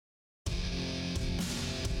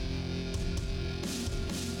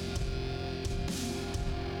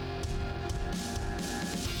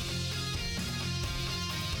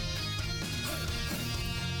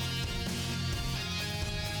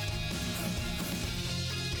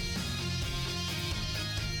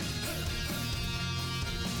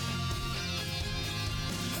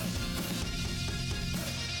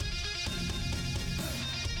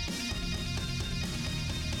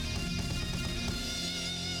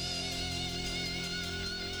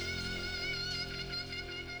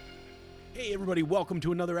Hey everybody, welcome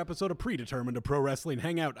to another episode of Predetermined, a pro wrestling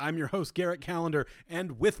hangout. I'm your host, Garrett Calendar,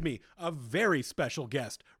 and with me, a very special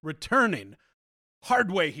guest, returning,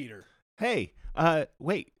 Hardway Heeter. Hey,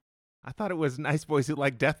 wait. I thought it was Nice Boys Who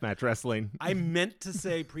Like Deathmatch Wrestling. I meant to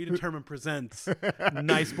say Predetermined presents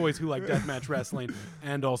Nice Boys Who Like Deathmatch Wrestling,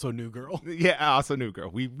 and also New Girl. Yeah, also New Girl.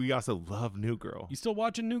 We also love New Girl. You still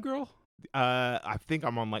watching New Girl? I think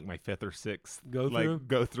I'm on like my 5th or 6th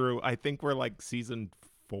go through. I think we're like season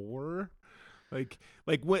 4. Like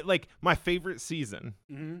my favorite season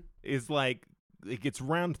is like it's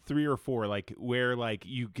round 3 or 4, like where like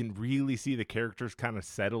you can really see the characters kind of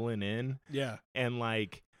settling in. Yeah. And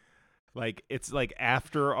like it's like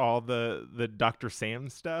after all the Dr. Sam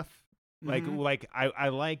stuff. Like I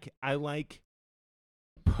like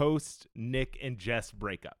post Nick and Jess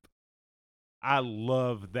breakup. I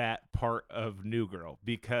love that part of New Girl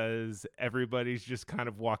because everybody's just kind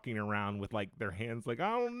of walking around with like their hands like,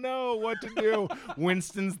 I don't know what to do.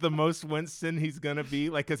 Winston's the most Winston he's going to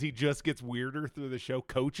be, like, because he just gets weirder through the show.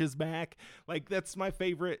 Coach is back. Like, that's my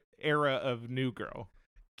favorite era of New Girl.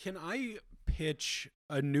 Can I pitch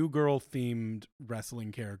a New Girl themed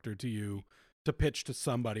wrestling character to you to pitch to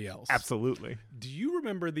somebody else? Absolutely. Do you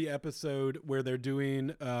remember the episode where they're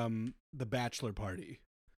doing the bachelor party?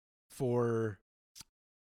 For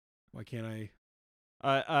why can't I?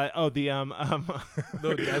 The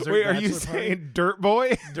desert. Wait, are you saying Dirt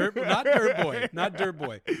Boy? Not Dirt Boy. Not Dirt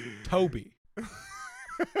Boy. Toby.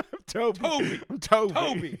 Toby.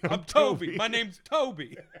 I'm Toby. My name's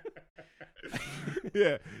Toby.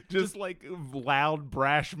 Yeah, just like loud,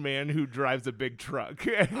 brash man who drives a big truck.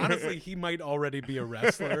 Honestly, he might already be a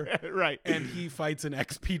wrestler. Right. And he fights an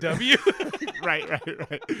XPW. Right.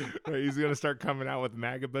 He's going to start coming out with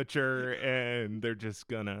Necro Butcher, and they're just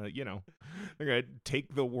going to, they're going to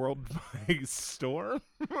take the world by storm.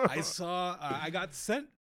 I got sent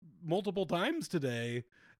multiple times today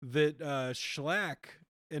that Schlack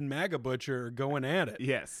and Necro Butcher are going at it.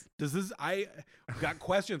 Yes. I got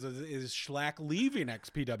questions. Is Schlack leaving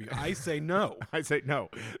XPW? I say no. I say no.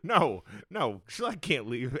 Schlack can't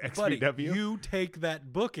leave XPW. Buddy, you take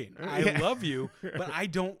that booking. I love you, but I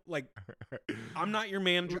don't I'm not your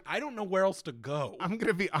manager. I don't know where else to go. I'm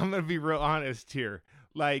gonna be real honest here.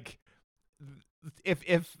 Like,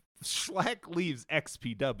 if Schlack leaves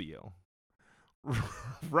XPW,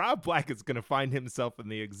 Rob Black is going to find himself in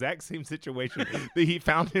the exact same situation that he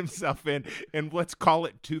found himself in let's call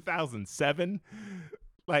it 2007.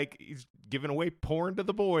 Like, he's giving away porn to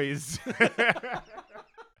the boys.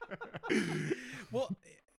 Well,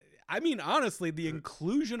 I mean, honestly, the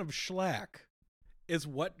inclusion of Schlack is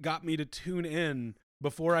what got me to tune in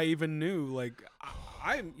before I even knew. Like,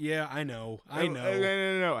 I know.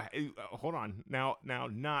 No. Hold on. Now,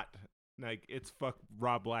 not like it's fuck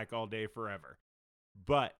Rob Black all day forever.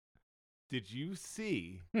 But did you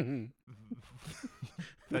see the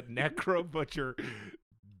Necro Butcher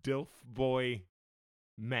Dilfboy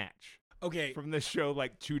match? Okay. From the show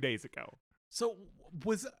like 2 days ago. So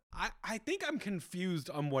I think I'm confused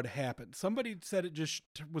on what happened. Somebody said it just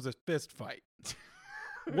was a fist fight.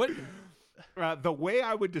 What? The way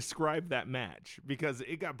I would describe that match, because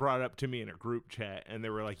it got brought up to me in a group chat, and they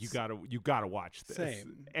were like, "You gotta watch this."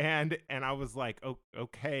 Same. And I was like, "Oh,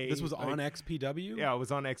 okay." This was on XPW. Yeah, it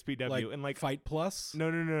was on XPW, and like Fight Plus. No.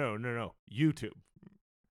 YouTube.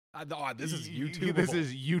 This is YouTubeable. This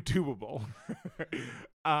is YouTubeable.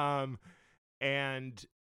 And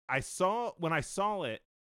when I saw it,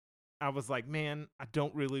 I was like, man, I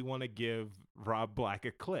don't really want to give Rob Black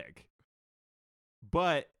a click,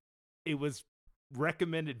 but it was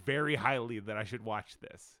recommended very highly that I should watch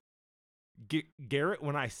this. Garrett,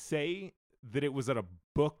 when I say that it was a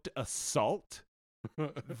booked assault,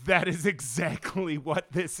 that is exactly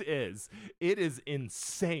what this is. It is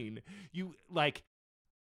insane. You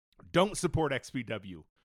don't support XPW,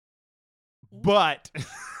 but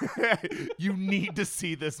you need to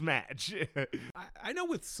see this match. I know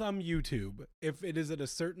with some YouTube, if it is at a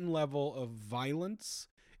certain level of violence,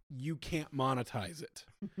 you can't monetize it.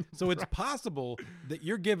 So it's possible that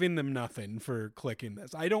you're giving them nothing for clicking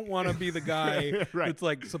this. I don't want to be the guy that's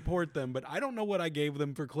like, support them, but I don't know what I gave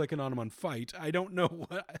them for clicking on them on Fight. I don't know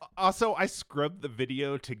what. Also, I scrubbed the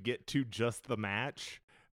video to get to just the match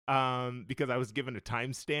because I was given a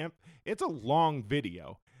timestamp. It's a long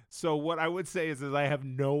video. So what I would say is I have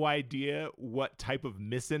no idea what type of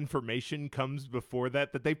misinformation comes before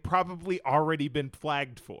that they've probably already been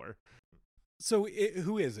flagged for. So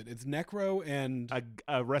who is it? It's Necro and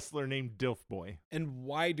a wrestler named Dilfboy. And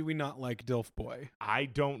why do we not like Dilfboy? I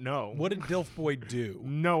don't know. What did Dilfboy do?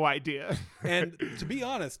 No idea. And to be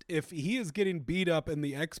honest, if he is getting beat up in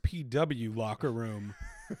the XPW locker room,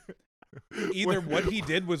 Either what he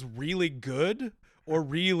did was really good or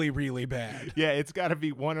really, really bad. Yeah, it's got to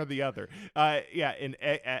be one or the other. Yeah, in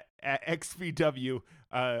XVW,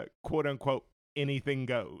 quote unquote, anything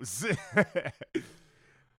goes.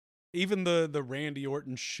 Even the Randy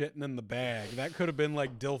Orton shitting in the bag, that could have been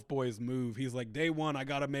like Dilfboy's move. He's like, day one, I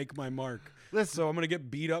got to make my mark. Listen, so I'm going to get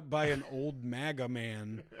beat up by an old MAGA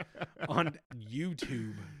man on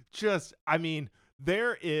YouTube. I mean,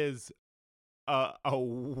 there is a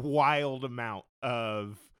wild amount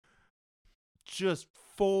of just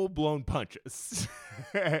full-blown punches.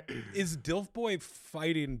 Is Dilfboy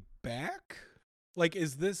fighting back? Like,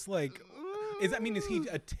 is this like... is he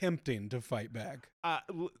attempting to fight back?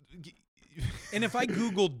 And if I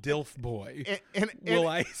Google Dilfboy, will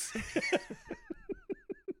I...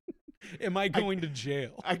 Am I going to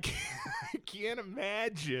jail? I can't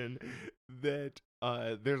imagine that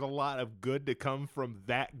there's a lot of good to come from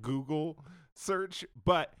that Google search,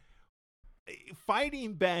 but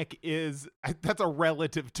fighting back that's a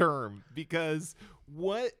relative term, because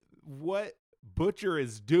what Butcher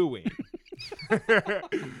is doing,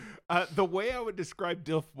 the way I would describe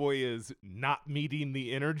Dilfboy is not meeting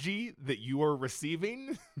the energy that you are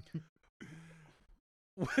receiving.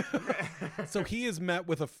 So he is met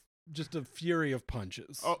with just a fury of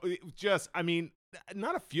punches. Oh,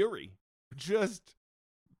 not a fury, just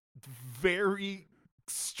very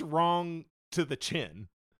strong to the chin.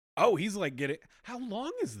 Oh, he's like, get it. How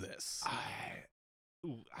long is this?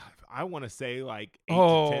 I want to say like 8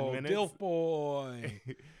 to 10 minutes. Dilfboy.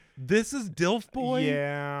 This is Dilfboy?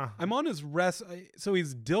 Yeah. I'm on his so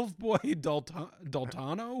he's Dilfboy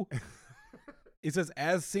Daltano? It says,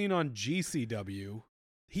 as seen on GCW.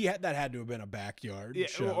 That had to have been a backyard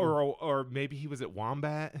show. Or maybe he was at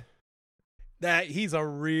Wombat. He's a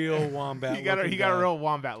real Wombat. He got a real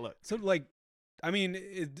Wombat look. So like, I'm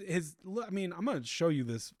gonna show you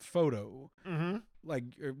this photo. Mm-hmm. Like,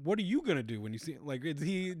 what are you gonna do when you see it? Like, is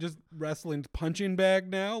he just wrestling's punching bag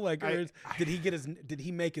now? Like, did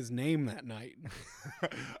he make his name that night?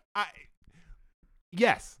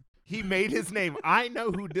 Yes, he made his name. I know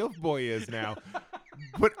who Dilfboy is now,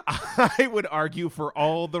 but I would argue for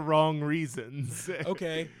all the wrong reasons.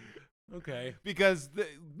 Okay. Because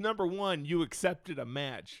number one, you accepted a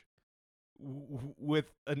match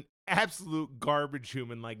with an absolute garbage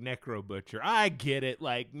human like Necro Butcher. I get it.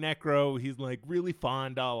 Like, Necro, he's like really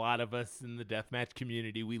fond of a lot of us in the deathmatch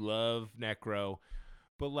community. We love Necro.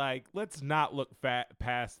 But like, let's not look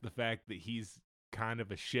past the fact that he's kind of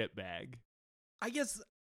a shitbag. I guess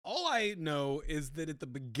all I know is that at the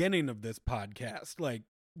beginning of this podcast, like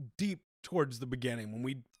deep towards the beginning, when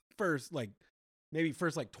we first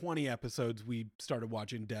 20 episodes, we started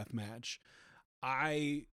watching deathmatch.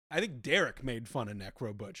 I think Derek made fun of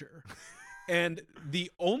Necro Butcher. And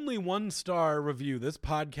the only 1-star review this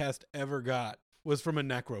podcast ever got was from a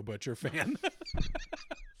Necro Butcher fan.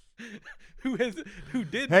 who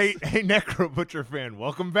did Hey Necro Butcher fan,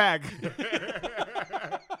 welcome back.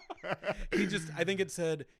 I think it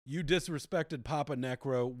said, you disrespected Papa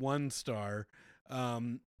Necro, 1 star.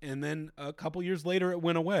 And then a couple years later, it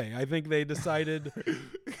went away. I think they decided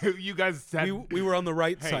you guys said we were on the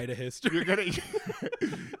right side of history.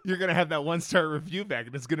 You're gonna have that 1-star review back,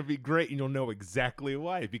 and it's gonna be great, and you'll know exactly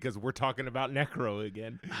why, because we're talking about Necro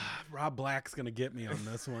again. Rob Black's gonna get me on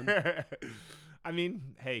this one. I mean,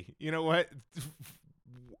 hey, you know what?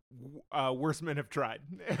 Worse men have tried.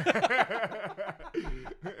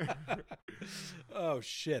 Oh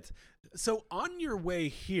shit! So on your way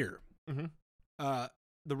here, mm-hmm.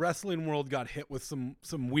 The wrestling world got hit with some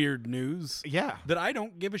weird news. Yeah, that I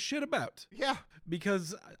don't give a shit about. Yeah,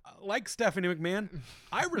 because like Stephanie McMahon,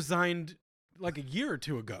 I resigned like a year or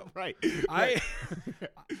two ago. Right. But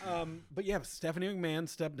yeah, Stephanie McMahon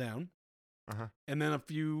stepped down, and then a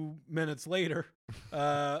few minutes later,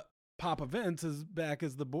 Papa Vince is back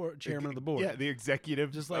as the chairman of the board. Yeah, the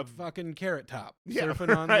executive, just like fucking Carrot Top,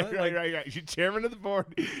 surfing on right. He's chairman of the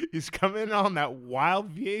board. He's coming on that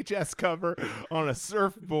wild VHS cover on a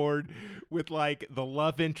surfboard with like the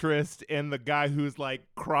love interest and the guy who's like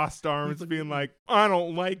crossed arms, being like, "I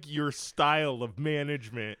don't like your style of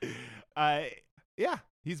management." Yeah,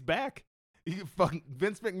 he's back.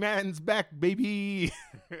 Vince McMahon's back, baby.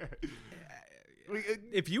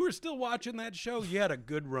 If you were still watching that show, you had a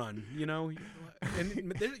good run, you know.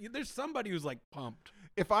 And there's somebody who's like pumped.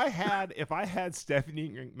 If I had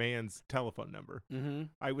Stephanie McMahon's telephone number,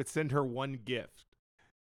 I would send her one gift,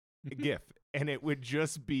 and it would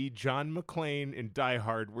just be John McClane in Die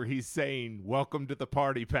Hard, where he's saying, "Welcome to the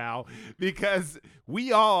party, pal," because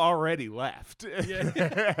we all already left.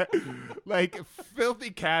 Yeah. Like, filthy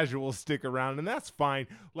casuals stick around, and that's fine.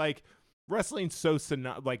 Like, wrestling's so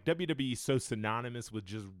like WWE so synonymous with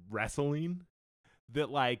just wrestling that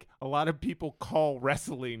like a lot of people call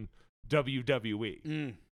wrestling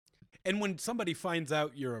WWE. And when somebody finds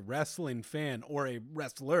out you're a wrestling fan or a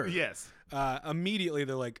wrestler, yes, immediately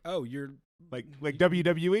they're like, "Oh, you're like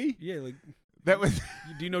WWE." Yeah, like that was.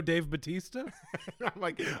 Do you know Dave Bautista? I'm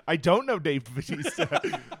like, I don't know Dave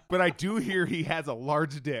Bautista, but I do hear he has a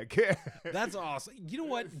large dick. That's awesome. You know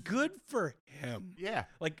what? Good for him. Yeah,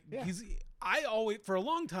 like I always, for a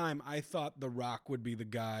long time, I thought The Rock would be the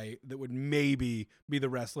guy that would maybe be the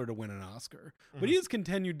wrestler to win an Oscar, but he has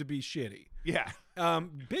continued to be shitty. Yeah.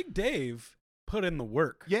 Big Dave put in the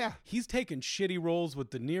work. Yeah. He's taken shitty roles with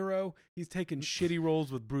De Niro. He's taken shitty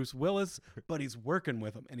roles with Bruce Willis, but he's working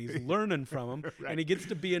with them and he's learning from them. Right. And he gets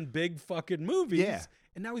to be in big fucking movies. Yeah.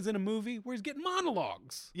 And now he's in a movie where he's getting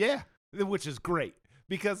monologues. Yeah. Which is great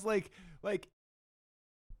because like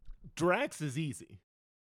Drax is easy.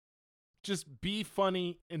 Just be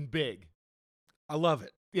funny and big. I love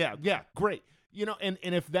it. Yeah. Yeah. Great. You know, and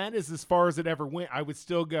if that is as far as it ever went, I would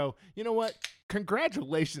still go, you know what?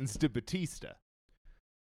 Congratulations to Batista.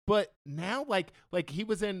 But now, like he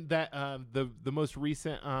was in that the most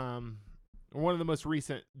recent one of the most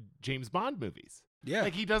recent James Bond movies. Yeah,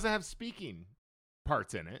 like he doesn't have speaking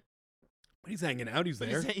parts in it. But he's hanging out. He's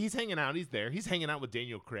there. He's hanging out. He's there. He's hanging out with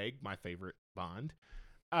Daniel Craig, my favorite Bond.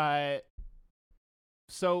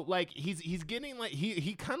 So like he's getting like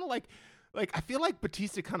he kind of like I feel like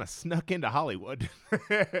Batista kind of snuck into Hollywood.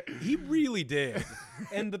 He really did.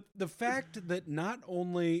 And the fact that not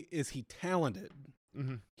only is he talented,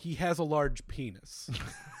 he has a large penis.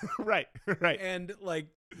 Right. And like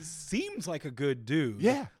seems like a good dude.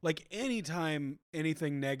 Yeah. Like anytime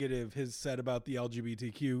anything negative is said about the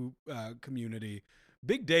LGBTQ community,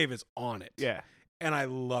 Big Dave is on it. Yeah. And I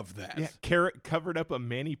love that. Yeah. Carrot covered up a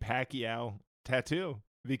Manny Pacquiao tattoo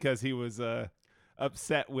because he was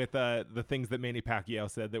upset with the things that Manny Pacquiao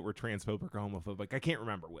said that were transphobic or homophobic. I can't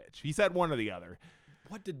remember which. He said one or the other.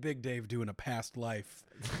 What did Big Dave do in a past life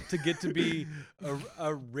to get to be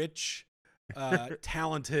a rich,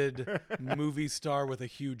 talented movie star with a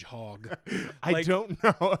huge hog? I don't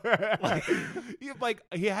know. like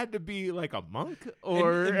he had to be like a monk,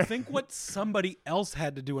 or and think what somebody else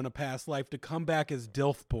had to do in a past life to come back as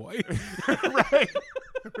Dilfboy.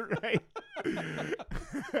 Right.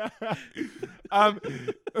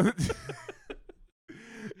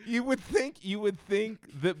 You would think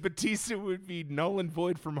that Batista would be null and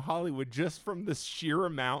void from Hollywood just from the sheer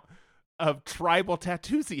amount of tribal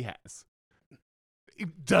tattoos he has.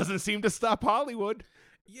 It doesn't seem to stop Hollywood.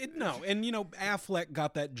 No, and you know, Affleck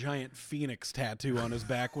got that giant phoenix tattoo on his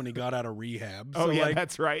back when he got out of rehab. Oh, so yeah, like,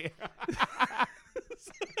 that's right.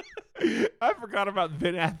 I forgot about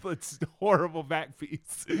Ben Affleck's horrible back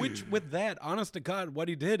piece. Which, with that, honest to God, what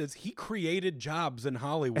he did is he created jobs in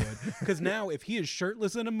Hollywood. Because now, if he is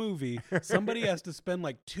shirtless in a movie, somebody has to spend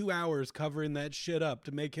like 2 hours covering that shit up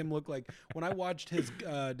to make him look like. When I watched his,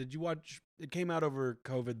 did you watch? It came out over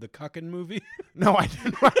COVID, the Cuckin' movie. No, I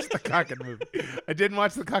didn't watch the Cuckin'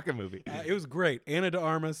 movie. It was great. Anna de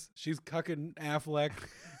Armas, she's cucking Affleck.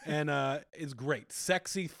 And it's great.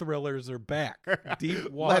 Sexy thrillers are back. Deep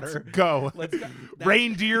water. Let's go.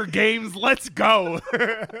 Reindeer games. Let's go.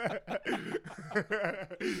 But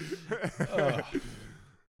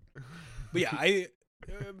yeah,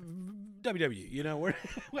 WWE. You know,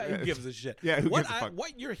 who gives a shit? Yeah, who gives a fuck?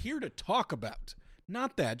 What you're here to talk about?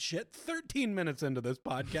 Not that shit. 13 minutes into this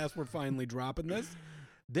podcast, we're finally dropping this.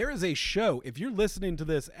 There is a show. If you're listening to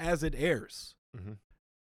this as it airs.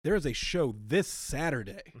 There is a show this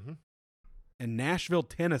Saturday in Nashville,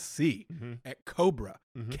 Tennessee at Cobra,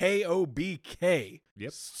 KOBK.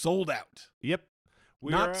 Yep. Sold out. Yep.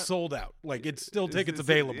 Not sold out. Like, it's still tickets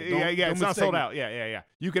available. It's not sold out. Yeah.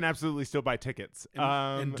 You can absolutely still buy tickets.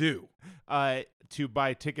 And do. To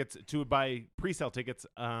buy tickets, to buy pre-sale tickets,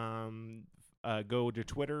 go to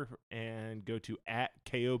Twitter and go to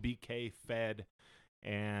 @KOBK Fed,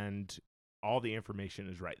 and all the information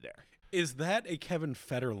is right there. Is that a Kevin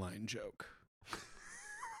Federline joke?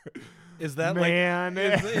 Is that Man.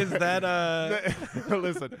 is that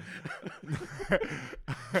listen,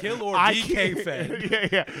 Kill or BK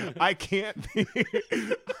Fed? Yeah. I can't be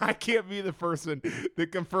the person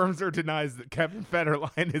that confirms or denies that Kevin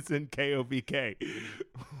Federline is in KOBK.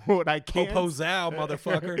 What I can't, Popozow,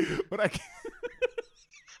 motherfucker. What I can't.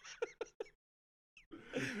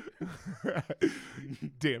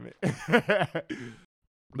 Damn it.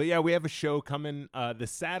 But yeah, we have a show coming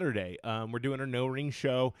this Saturday. We're doing a no-ring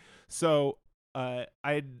show. So I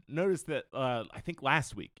had noticed that I think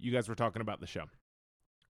last week you guys were talking about the show.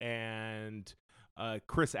 And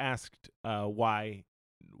Chris asked why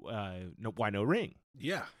why no ring?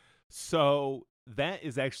 Yeah. So that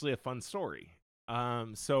is actually a fun story.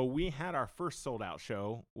 So we had our first sold out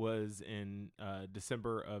show was in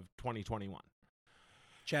December of 2021.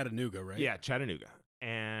 Chattanooga, right? Yeah, Chattanooga.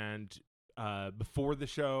 And before the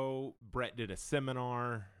show, Brett did a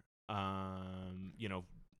seminar,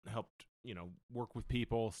 helped, work with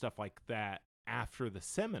people, stuff like that. After the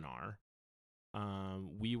seminar,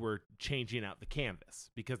 we were changing out the canvas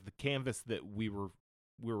because the canvas that we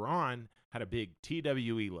were on had a big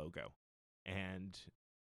TWE logo, and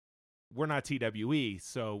we're not TWE,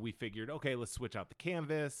 so we figured, okay, let's switch out the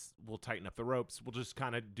canvas. We'll tighten up the ropes. We'll just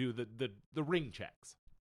kind of do the ring checks.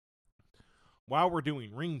 While we're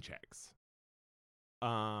doing ring checks,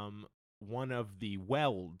 one of the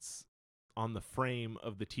welds on the frame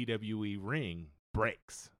of the TWE ring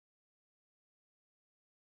breaks.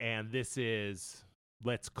 And this is,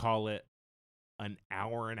 let's call it, an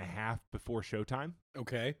hour and a half before showtime.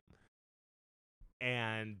 Okay.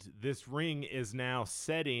 And this ring is now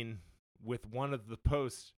setting with one of the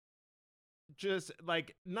posts just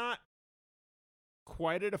like not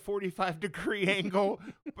quite at a 45-degree angle,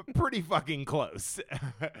 but pretty fucking close.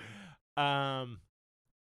 And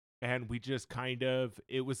we just kind of,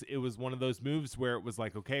 it was one of those moves where it was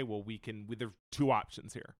like, okay, well, there are two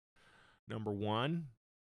options here. Number one,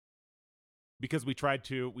 because we tried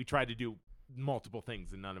to do multiple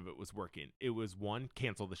things and none of it was working. It was one,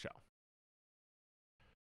 cancel the show.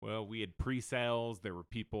 Well, we had pre-sales. There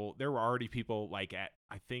were already people like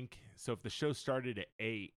I think, so if the show started at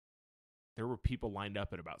 8, there were people lined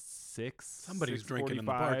up at about 6. Somebody's drinking in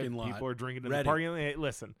the parking lot. People are drinking in the parking lot. Hey,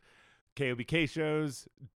 listen, KOBK shows,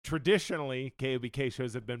 traditionally, KOBK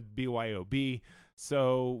shows have been BYOB.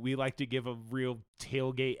 So we like to give a real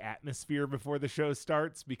tailgate atmosphere before the show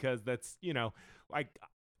starts because that's, like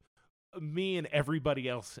me and everybody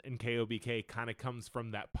else in KOBK kind of comes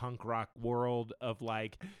from that punk rock world of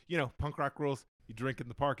like, punk rock rules. You drink in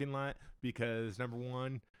the parking lot because number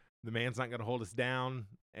one, the man's not going to hold us down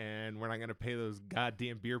and we're not going to pay those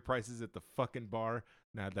goddamn beer prices at the fucking bar.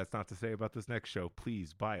 Now, that's not to say about this next show.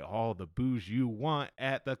 Please buy all the booze you want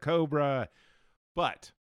at the Cobra.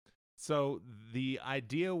 But so the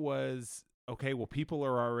idea was, okay, well, people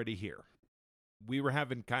are already here. We were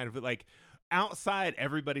having kind of like outside,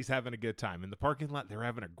 everybody's having a good time. In the parking lot, they're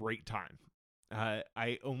having a great time.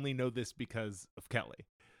 I only know this because of Kelly,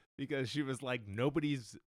 because she was like,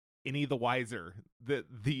 nobody's any the wiser that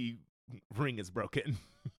the ring is broken.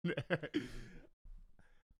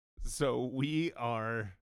 So we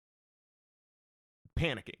are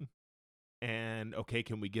panicking. And, okay,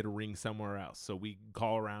 can we get a ring somewhere else? So we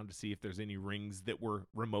call around to see if there's any rings that were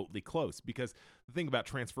remotely close. Because the thing about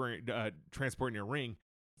transporting a ring,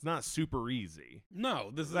 it's not super easy.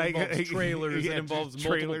 No, this involves trailers. It involves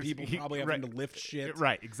multiple people probably having to lift shit.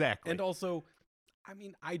 Right, exactly. And also, I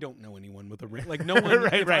mean, I don't know anyone with a ring. Like, no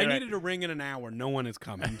one, if I needed a ring in an hour, no one is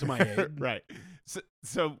coming to my aid. Right.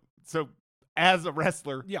 So as a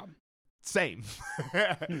wrestler, yeah. Same.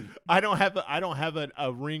 I don't have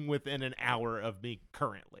a ring within an hour of me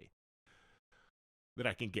currently that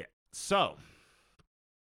I can get. So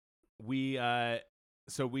we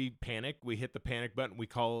panic. We hit the panic button. We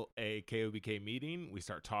call a KOBK meeting. We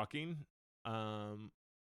start talking. And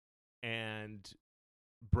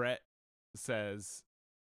Brett says,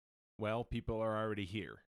 well, people are already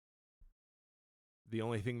here. The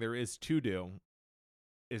only thing there is to do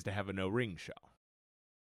is to have a no ring show.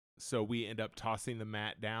 So we end up tossing the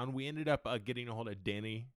mat down. We ended up getting a hold of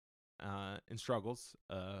Danny in Struggles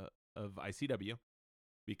of ICW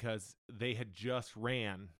because they had just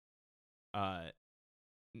ran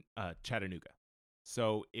Chattanooga.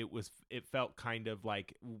 So it felt kind of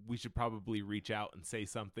like we should probably reach out and say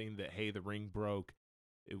something that, hey, the ring broke.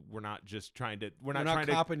 We're not just trying to. We're not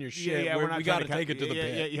copping your shit. Yeah, we got to take it to the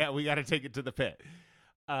pit. Yeah, we got to take it to the pit.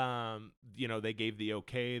 They gave the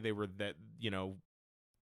okay. They were that.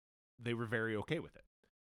 They were very okay with it.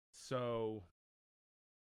 So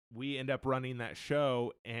we end up running that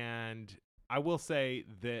show, and I will say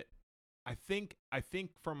that I think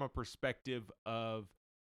from a perspective of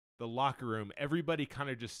the locker room, everybody kind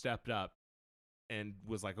of just stepped up and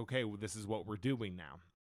was like, okay, well, this is what we're doing now.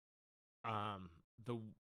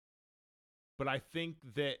 But I think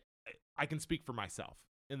that I can speak for myself.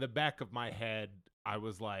 In the back of my head, I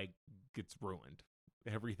was like, it's ruined.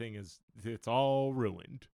 It's all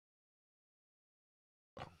ruined.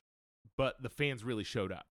 But the fans really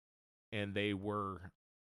showed up, and they were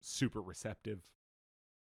super receptive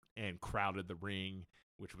and crowded the ring,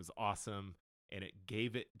 which was awesome. And it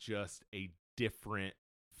gave it just a different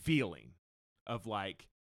feeling of like,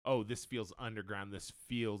 oh, this feels underground.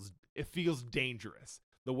 It feels dangerous.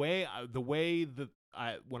 The way that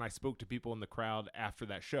when I spoke to people in the crowd after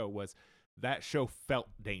that show was that show felt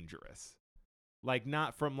dangerous. Like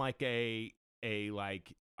not from like a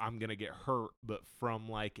like I'm going to get hurt, but from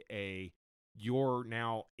like you're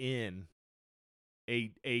now in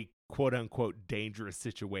a quote unquote dangerous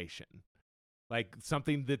situation. Like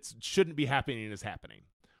something that shouldn't be happening is happening,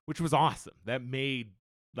 which was awesome. That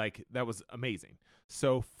was amazing.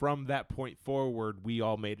 So from that point forward, we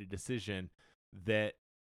all made a decision that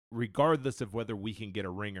regardless of whether we can get a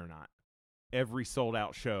ring or not, every sold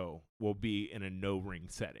out show will be in a no ring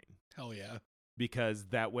setting. Hell yeah. Because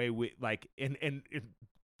that way we like, and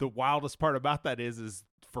the wildest part about that is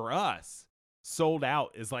for us, sold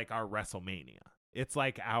out is like our WrestleMania. It's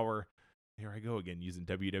like here I go again using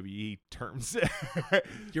WWE terms.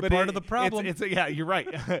 You're part of the problem. Yeah, you're right.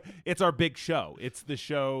 It's our big show. It's the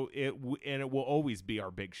show. And it will always be our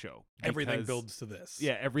big show. Everything builds to this.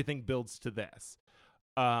 Yeah, everything builds to this.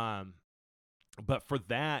 But for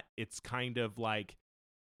that, it's kind of like,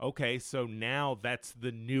 okay, so now that's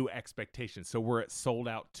the new expectation. So we're at sold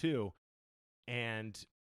out too, and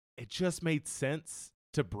it just made sense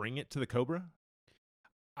to bring it to the Cobra.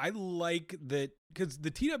 I like that because the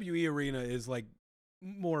TWE arena is like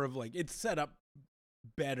more of like it's set up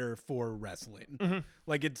better for wrestling. Mm-hmm.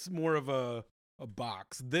 Like it's more of a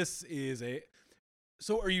box. This is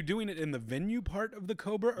So are you doing it in the venue part of the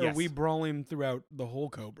Cobra, or Yes. are we brawling throughout the whole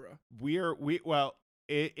Cobra?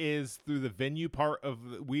 It is through the venue part of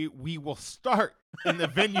we will start in the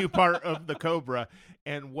venue part of the Cobra,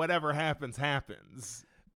 and whatever happens.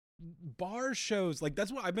 Bar shows, like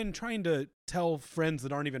that's what I've been trying to tell friends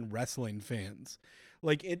that aren't even wrestling fans.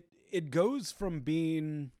 Like it goes from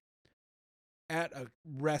being at a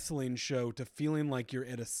wrestling show to feeling like you're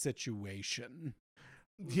at a situation.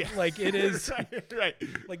 Yeah. Like it is right.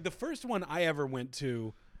 Like the first one I ever went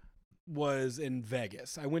to was in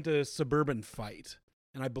Vegas. I went to Suburban Fight,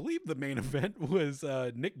 and I believe the main event was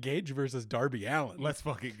Nick Gage versus Darby Allin. Let's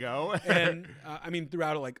fucking go. And I mean,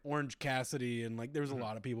 throughout it, like Orange Cassidy, and like there was a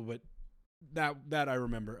lot of people, but that I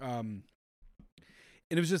remember. And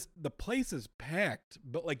it was just the place is packed,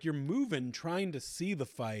 but like you're moving, trying to see the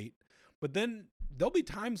fight, but then there'll be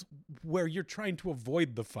times where you're trying to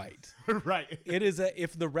avoid the fight. Right. It is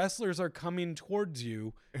if the wrestlers are coming towards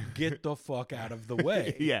you, get the fuck out of the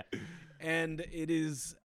way. Yeah. And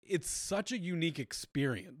it's such a unique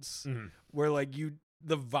experience where like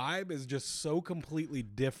the vibe is just so completely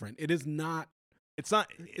different. It's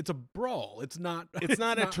a brawl. It's not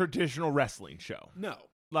a traditional wrestling show. No.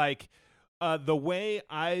 Like the way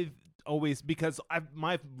I've always, because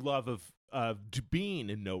my love of being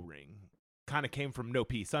in no ring kind of came from No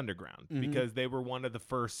Peace Underground, because they were one of the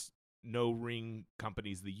first no ring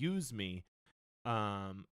companies to use me.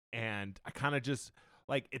 And I kind of just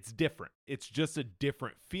like, it's different. It's just a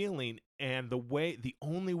different feeling. And the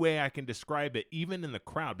only way I can describe it, even in the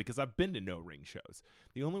crowd, because I've been to no ring shows,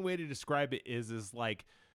 the only way to describe it is like,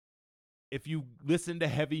 if you listen to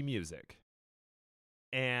heavy music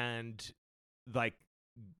and like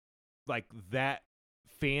that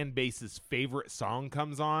fan base's favorite song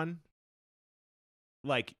comes on,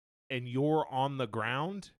 like, and you're on the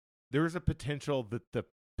ground, there's a potential that the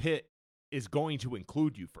pit is going to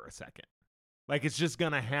include you for a second. Like, it's just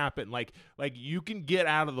going to happen. Like you can get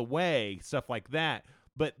out of the way, stuff like that.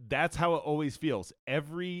 But that's how it always feels.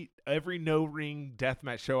 Every no ring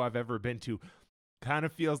deathmatch show I've ever been to kind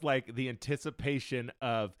of feels like the anticipation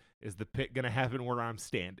of, is the pit going to happen where I'm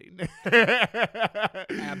standing?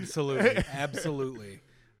 Absolutely. Absolutely.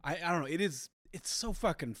 I don't know. It's so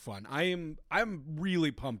fucking fun. I'm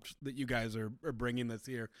really pumped that you guys are bringing this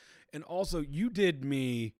here. And also, you did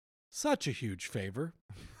me such a huge favor.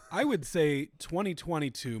 I would say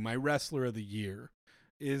 2022, my wrestler of the year,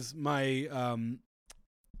 is my I'm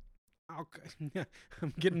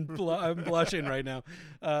blushing right now.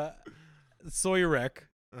 Sawyerek.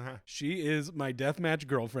 Uh-huh. She is my deathmatch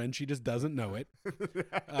girlfriend. She just doesn't know it.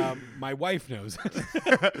 My wife knows it.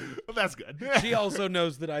 Well, that's good. She also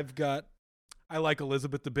knows that I like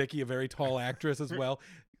Elizabeth Debicki, a very tall actress as well.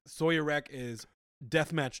 Sawyerek is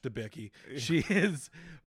deathmatch Debicki. She is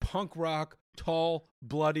punk rock, tall,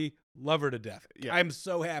 bloody, love her to death. Yeah. I'm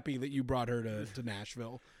so happy that you brought her to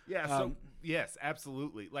Nashville. Yeah, yes,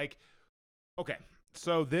 absolutely. Like, okay,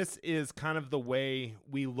 so this is kind of the way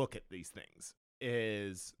we look at these things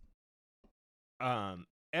is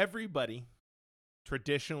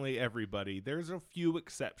traditionally everybody, there's a few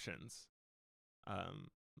exceptions.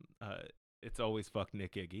 It's always fuck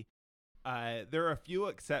Nick Iggy. There are a few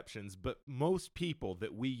exceptions, but most people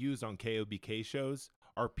that we use on KOBK shows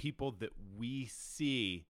are people that we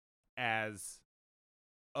see as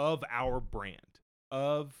of our brand.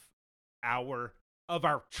 of our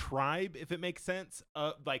tribe, if it makes sense,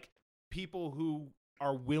 like people who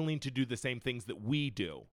are willing to do the same things that we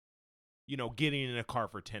do. You know, getting in a car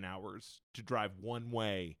for 10 hours to drive one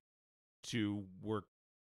way to work,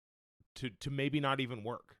 to maybe not even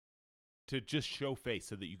work, to just show face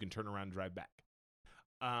so that you can turn around and drive back.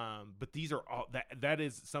 But these are all that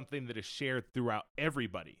is something that is shared throughout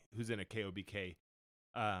everybody who's in a KOBK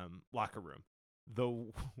locker room. The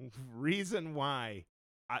reason why,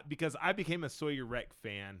 because I became a Sawyer Wreck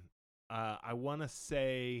fan, I want to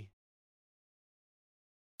say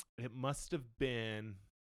it must have been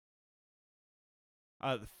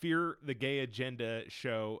the Fear the Gay Agenda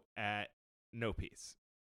show at No Peace.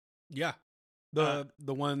 Yeah. The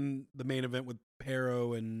main event with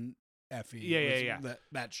Pero and Effie. Yeah.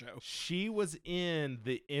 That show. She was in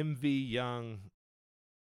the MV Young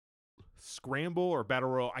Scramble or Battle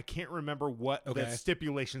Royal. I can't remember what the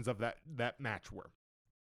stipulations of that match were.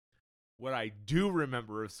 What I do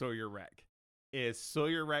remember of Sawyer Wreck is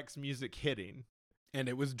Sawyer Wreck's music hitting. And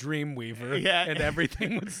it was Dreamweaver. Yeah. And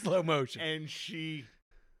everything was slow motion. And she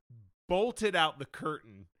bolted out the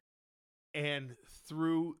curtain and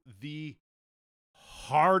threw the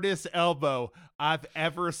hardest elbow I've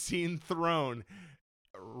ever seen thrown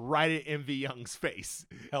right at MV Young's face.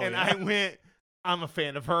 I went, I'm a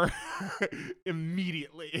fan of her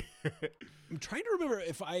immediately. I'm trying to remember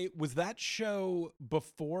if was that show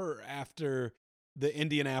before or after the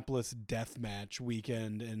Indianapolis death match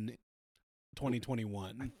weekend in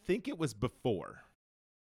 2021. I think it was before.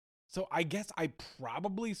 So I guess I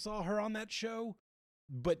probably saw her on that show,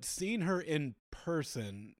 but seeing her in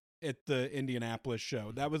person at the Indianapolis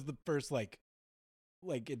show, that was the first like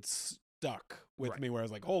it stuck with me where I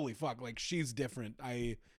was like, holy fuck, like she's different.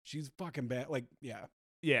 She's fucking bad. Like, yeah.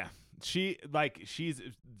 Yeah. She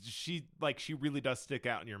really does stick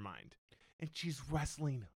out in your mind. And she's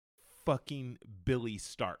wrestling fucking Billy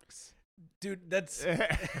Starks. Dude, that's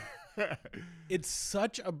it's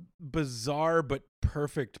such a bizarre but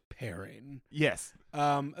perfect pairing. Yes.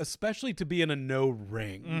 Especially to be in a no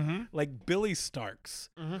ring. Mm-hmm. Like Billy Starks,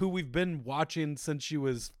 who we've been watching since she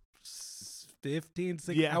was 15,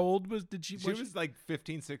 16. Yeah. How old did she? She was like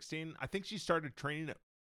 15, 16. I think she started training at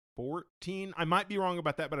 14. I might be wrong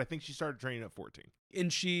about that, but I think she started training at 14.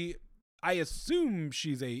 And I assume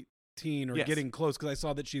she's 18 or getting close, because I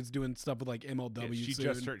saw that she's doing stuff with like MLW. Yeah, she soon.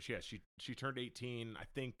 just turned. She turned 18. I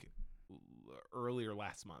think earlier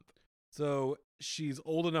last month. So she's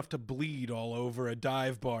old enough to bleed all over a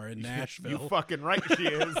dive bar in Nashville. You fucking right, she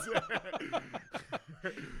is.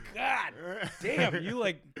 God damn,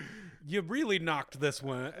 you really knocked this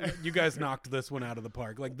one. You guys knocked this one out of the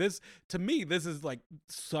park. Like this, to me, this is like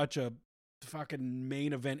such a fucking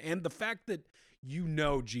main event. And the fact that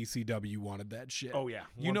GCW wanted that shit. Oh yeah.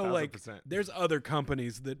 1000%. You know, like there's other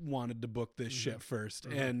companies that wanted to book this shit first,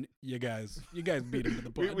 and you guys beat them to the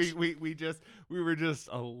punch. We were just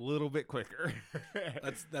a little bit quicker.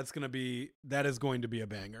 that is going to be a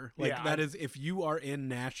banger. Like that is, if you are in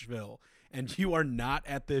Nashville and you are not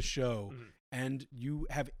at this show and you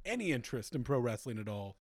have any interest in pro wrestling at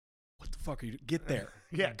all, what the fuck are you? Get there.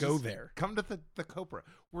 Go there. Come to the Cobra.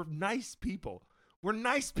 We're nice people. We're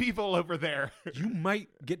nice people over there. You might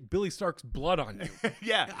get Billy Stark's blood on you.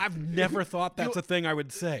 Yeah. I've never thought that's a thing I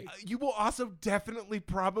would say. You will also definitely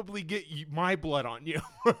probably get my blood on you.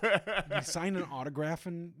 You sign an autograph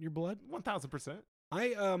in your blood?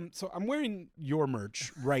 1000%. So I'm wearing your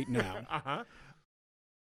merch right now. Uh-huh.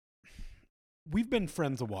 We've been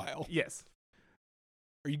friends a while. Yes.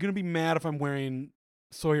 Are you going to be mad if I'm wearing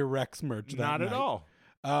Sawyer Wreck's merch that Not night? At all.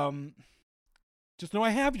 Just know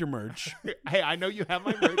I have your merch. Hey, I know you have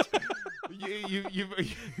my merch.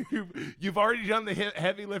 You've already done the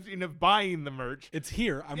heavy lifting of buying the merch. It's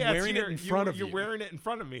here. I'm wearing it in front of you. You're wearing it in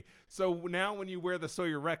front of me. So now when you wear the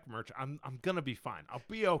Sawyer Wreck merch, I'm gonna be fine. I'll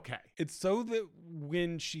be okay. It's so that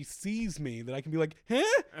when she sees me, that I can be like,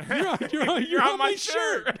 "Huh? You're on my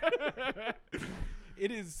shirt."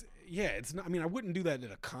 It is. Yeah. It's not. I mean, I wouldn't do that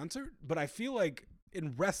at a concert, but I feel like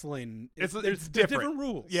in wrestling, there's different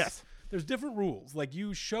rules. Yes. There's different rules. Like,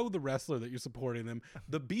 you show the wrestler that you're supporting them.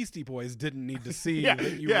 The Beastie Boys didn't need to see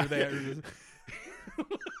that you were there.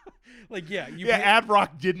 Ad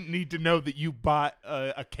Rock didn't need to know that you bought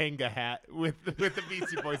a Kanga hat with the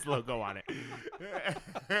Beastie Boys logo on it.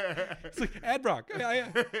 It's like, Ad Rock.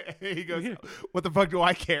 He goes, what the fuck do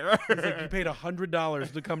I care? It's like, you paid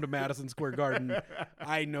 $100 to come to Madison Square Garden.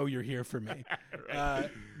 I know you're here for me. Right.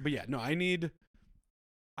 But yeah, no, I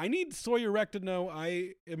need Sawyer Wreck to know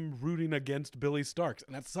I am rooting against Billy Starks.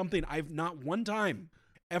 And that's something I've not one time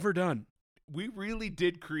ever done. We really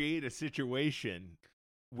did create a situation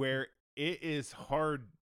where it is hard.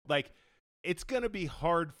 Like, it's going to be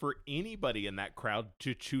hard for anybody in that crowd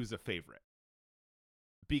to choose a favorite.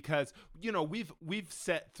 Because, you know, we've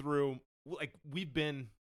set through, like, we've been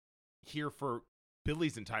here for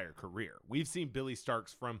Billy's entire career. We've seen Billy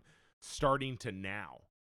Starks from starting to now.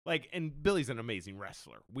 Like, and Billy's an amazing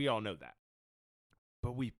wrestler. We all know that.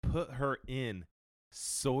 But we put her in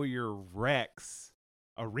Sawyer Rex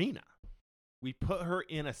arena. We put her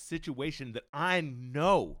in a situation that I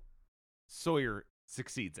know Sawyer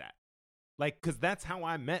succeeds at. Like, because that's how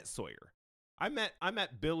I met Sawyer. I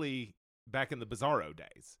met Billy back in the Bizarro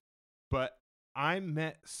days. But I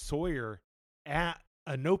met Sawyer at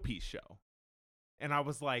a No Peace show. And I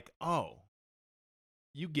was like, oh,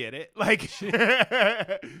 you get it. Like,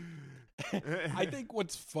 I think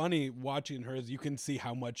what's funny watching her is you can see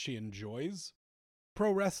how much she enjoys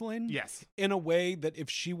pro wrestling. Yes. In a way that if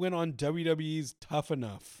she went on WWE's Tough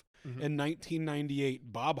Enough in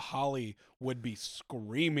 1998, Bob Holly would be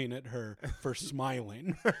screaming at her for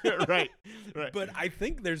smiling. Right. But I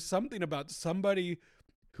think there's something about somebody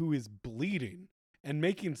who is bleeding and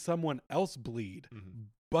making someone else bleed,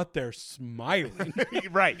 but they're smiling.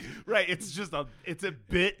 Right. It's a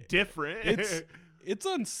bit different. It's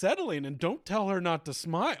unsettling, and don't tell her not to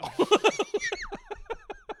smile.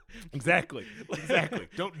 Exactly.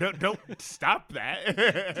 Don't stop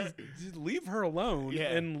that. Just leave her alone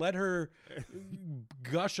and let her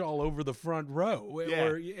gush all over the front row,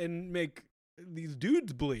 and make these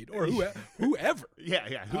dudes bleed, or whoever.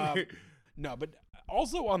 Yeah. No, but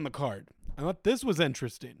also on the card, I thought this was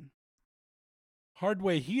interesting.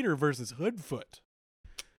 Hardway Heeter versus Hoodfoot,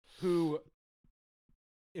 who,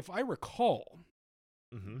 if I recall,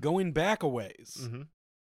 going back a ways,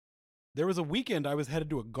 there was a weekend I was headed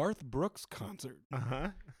to a Garth Brooks concert,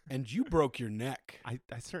 and you broke your neck. I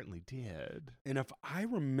certainly did. And if I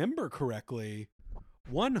remember correctly,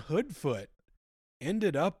 one Hoodfoot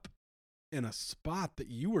ended up in a spot that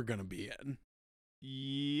you were going to be in.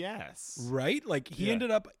 Yes. Right? Like, he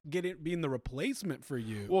ended up being the replacement for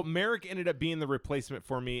you. Well, Merrick ended up being the replacement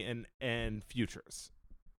for me and Futures.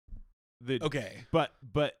 Okay. But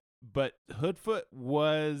Hoodfoot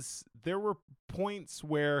was, there were points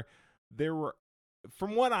where there were,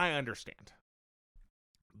 from what I understand,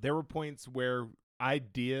 there were points where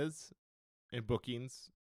ideas and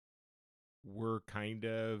bookings were kind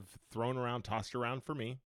of thrown around, tossed around for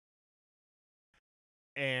me.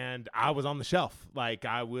 And I was on the shelf. Like,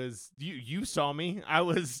 I was, you saw me.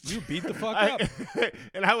 You beat the fuck up.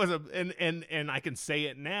 And I was and I can say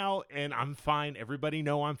it now, and I'm fine. Everybody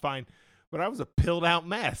know I'm fine. But I was a pilled out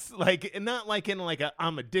mess. Like, and not like in like a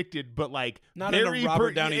I'm addicted, but like not in a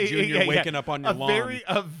Robert Downey Jr. waking up on your lawn.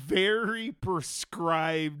 A very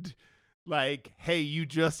prescribed, like, hey, you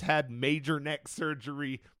just had major neck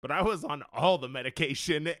surgery, but I was on all the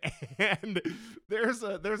medication, and there's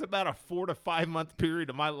about a 4 to 5 month period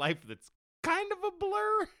of my life that's kind of a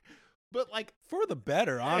blur, but like for the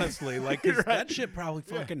better, honestly. Like, 'cause that shit probably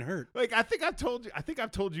fucking hurt. Like, I think I've told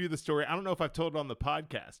you the story. I don't know if I've told it on the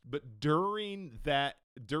podcast, but during the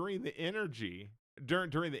injury,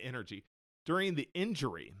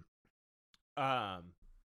 I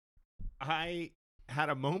had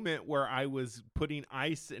a moment where I was putting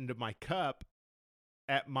ice into my cup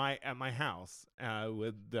at my house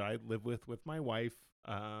that I live with my wife,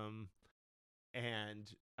 and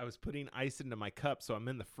I was putting ice into my cup, so I'm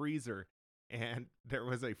in the freezer, and there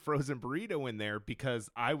was a frozen burrito in there because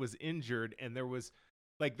I was injured, and there was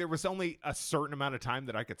only a certain amount of time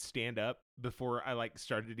that I could stand up before I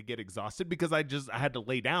started to get exhausted because I had to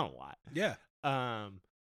lay down a lot. Yeah.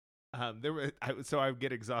 So I would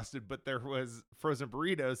get exhausted, but there was frozen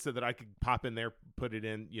burritos so that I could pop in there, put it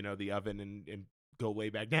in, the oven and go lay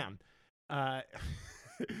back down. That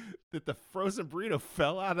the frozen burrito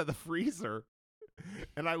fell out of the freezer,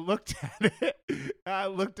 and I looked at it. And I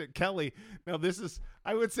looked at Kelly. Now this is,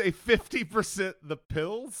 I would say 50% the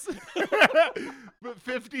pills, but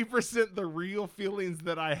 50% the real feelings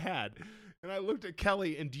that I had. And I looked at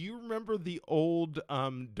Kelly, and do you remember the old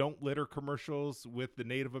Don't Litter commercials with the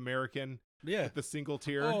Native American? Yeah. With the single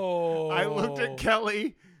tear? Oh. I looked at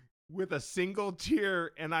Kelly with a single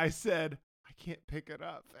tear, and I said, I can't pick it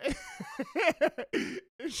up.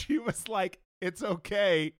 And she was like, it's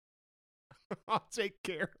okay. I'll take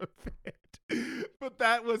care of it. But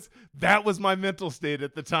that was my mental state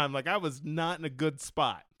at the time. Like, I was not in a good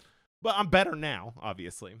spot. But I'm better now,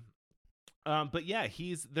 obviously. But yeah,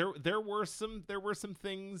 there were some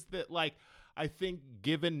things that, like, I think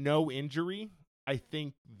given no injury, I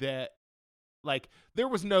think that, like, there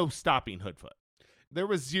was no stopping Hoodfoot. There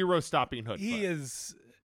was zero stopping Hoodfoot. He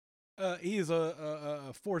is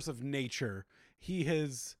a force of nature. He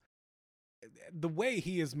has the way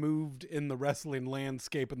he has moved in the wrestling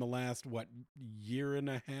landscape in the last year and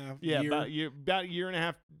a half. Yeah, about a year and a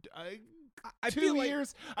half. I 2 feel like,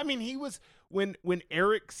 years. I mean, he was when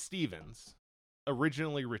Eric Stevens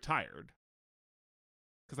originally retired,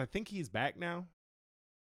 because I think he's back now,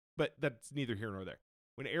 but that's neither here nor there.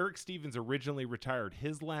 When Eric Stevens originally retired,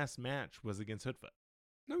 his last match was against Hoodfoot.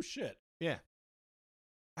 no shit. Yeah.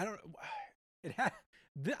 I don't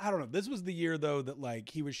know. This was the year though that like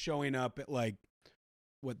he was showing up at like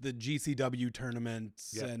the GCW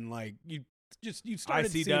tournaments and like you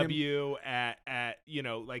started seeing him. ICW at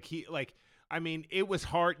I mean, it was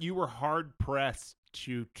hard. You were hard pressed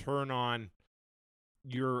to turn on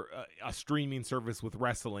your a streaming service with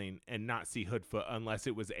wrestling and not see Hoodfoot unless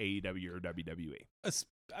it was AEW or WWE.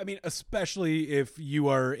 I mean, especially if you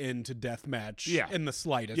are into deathmatch in the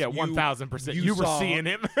slightest. Yeah, 1,000%. You were seeing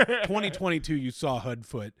him. 2022, you saw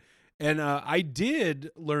Hoodfoot. And I did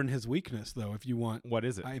learn his weakness, though, if you want. What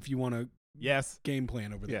is it? If you want to game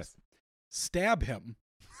plan over this. Yes. Stab him.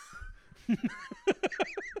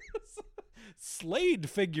 Slade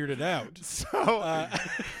figured it out. So I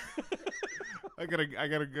got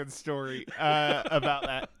a good story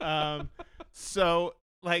about that. So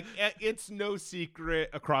like it's no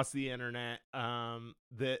secret across the internet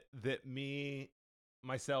that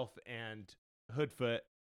myself and Hoodfoot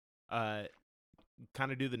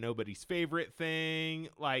kind of do the nobody's favorite thing.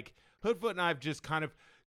 Like Hoodfoot and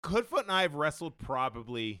I have wrestled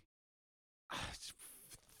probably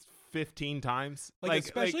 15 times. Like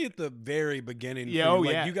especially at the very beginning.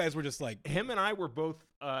 Yeah, you guys were just like, him and I were both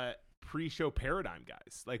pre-show Paradigm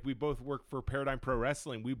guys. Like we both worked for Paradigm Pro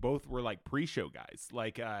Wrestling. We both were like pre-show guys.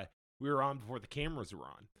 Like we were on before the cameras were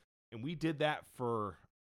on, and we did that for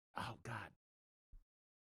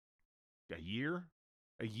a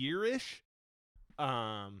year-ish.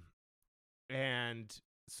 And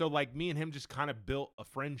so like me and him just kind of built a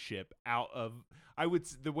friendship out of,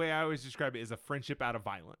 the way I always describe it is a friendship out of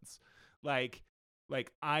violence. Like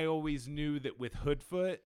I always knew that with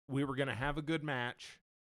Hoodfoot, we were going to have a good match,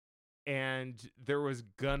 and there was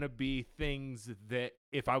going to be things that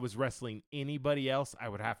if I was wrestling anybody else, I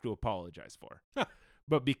would have to apologize for.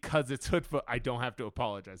 But because it's Hoodfoot, I don't have to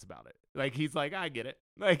apologize about it. Like he's like, I get it.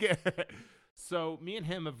 Like, so me and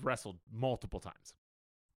him have wrestled multiple times.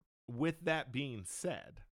 With that being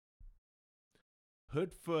said,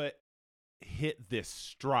 Hoodfoot hit this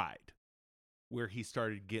stride where he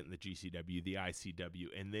started getting the GCW, the ICW,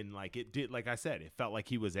 and then like it did, like I said, it felt like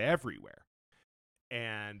he was everywhere.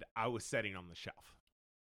 And I was sitting on the shelf.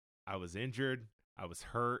 I was injured. I was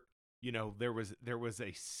hurt. You know, there was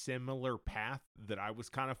a similar path that I was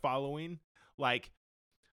kind of following. Like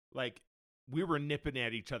we were nipping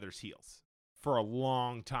at each other's heels for a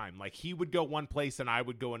long time. Like he would go one place and I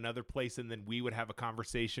would go another place, and then we would have a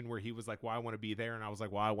conversation where he was like, well, I want to be there, and I was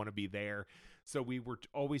like, well, I want to be there. So we were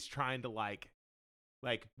always trying to like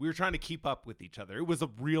we were trying to keep up with each other. It was a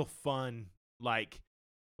real fun like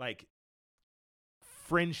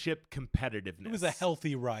friendship competitiveness. It was a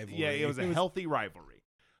healthy rivalry. Yeah, it was a healthy rivalry.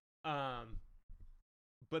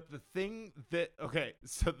 But the thing that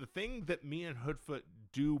me and Hoodfoot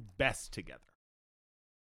do best together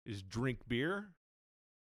is drink beer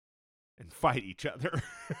and fight each other.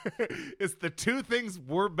 It's the two things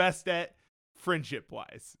we're best at friendship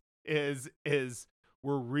wise. Is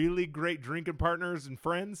we're really great drinking partners and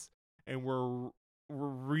friends, and we're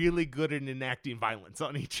really good at enacting violence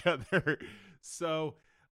on each other. So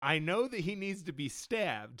I know that he needs to be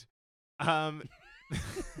stabbed.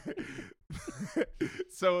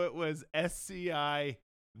 So it was SCI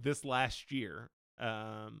this last year.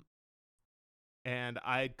 And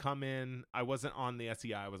I'd come in, I wasn't on the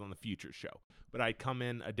SCI, I was on the Future show, but I'd come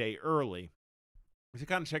in a day early to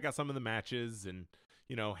kind of check out some of the matches and,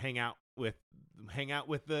 you know, hang out with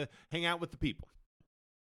the people.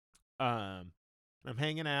 I'm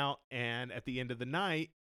hanging out, and at the end of the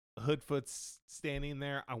night, Hoodfoot's standing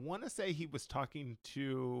there. I want to say he was talking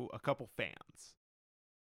to a couple fans.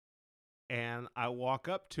 And I walk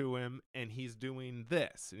up to him, and he's doing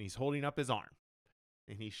this, and he's holding up his arm,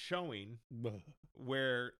 and he's showing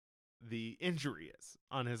where the injury is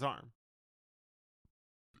on his arm.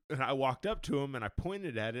 And I walked up to him, and I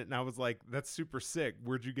pointed at it, and I was like, that's super sick.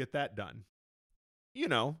 Where'd you get that done? You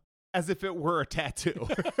know, as if it were a tattoo.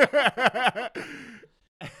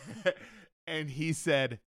 And he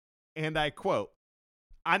said, and I quote,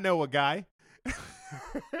 I know a guy.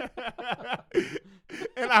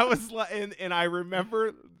 And I was like, and I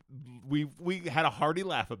remember we had a hearty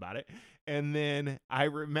laugh about it. And then I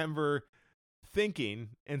remember thinking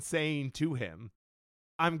and saying to him,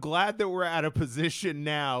 I'm glad that we're at a position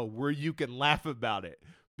now where you can laugh about it,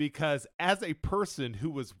 because as a person who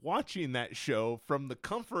was watching that show from the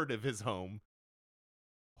comfort of his home,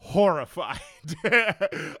 horrified.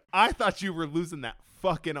 I thought you were losing that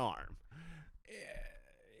fucking arm.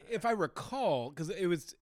 If I recall, because it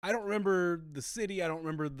was, I don't remember the city, I don't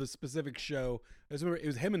remember the specific show. I just remember it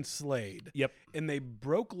was him and Slade. Yep. And they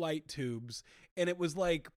broke light tubes, and it was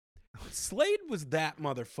like, Slade was that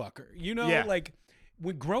motherfucker. You know, Yeah. like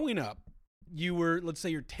when growing up, you were, let's say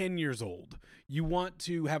you're 10 years old. You want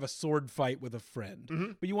to have a sword fight with a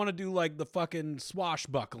friend, but you want to do like the fucking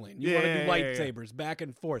swashbuckling. You want to do lightsabers back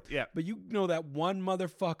and forth. Yeah. But you know that one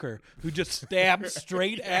motherfucker who just stabs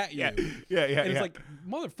straight at you. Yeah. And it's like,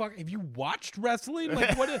 motherfucker, have you watched wrestling?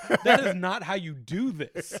 Like, that is not how you do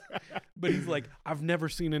this. But he's like, I've never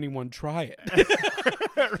seen anyone try it.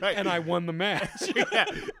 Right. And I won the match. Yeah.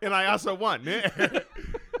 And I also won.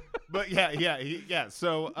 But yeah.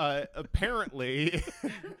 So apparently,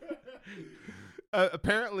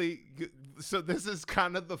 so this is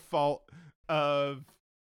kind of the fault of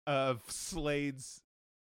Slade's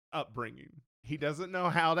upbringing. He doesn't know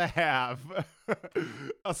how to have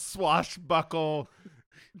a swashbuckle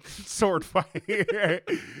sword fight.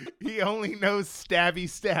 He only knows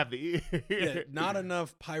stabby. Yeah, not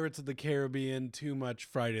enough Pirates of the Caribbean, too much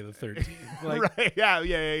Friday the 13th. Like, Right?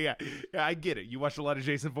 Yeah. I get it. You watch a lot of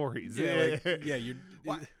Jason Voorhees. You're.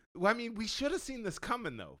 Well, I mean, we should have seen this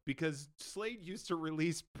coming though, because Slade used to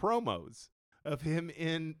release promos of him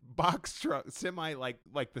in box truck,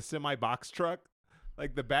 like the semi box truck,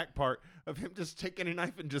 like the back part of him just taking a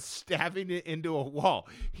knife and just stabbing it into a wall.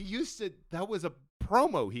 That was a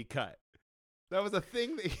promo he cut. That was a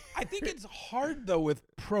thing that I think it's hard though with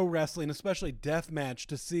pro wrestling, especially deathmatch,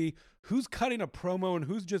 to see who's cutting a promo and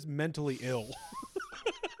who's just mentally ill.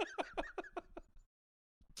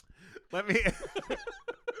 Let me.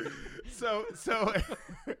 So,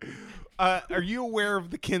 are you aware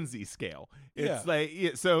of the Kinsey scale? It's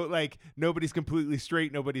like nobody's completely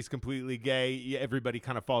straight, nobody's completely gay. Everybody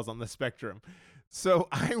kind of falls on the spectrum. So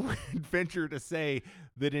I would venture to say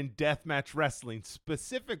that in deathmatch wrestling,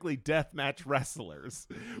 specifically deathmatch wrestlers,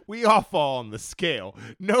 we all fall on the scale.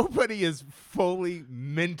 Nobody is fully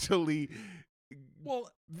mentally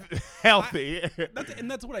healthy.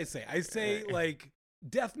 That's what I say. I say like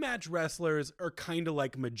deathmatch wrestlers are kind of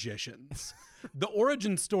like magicians. The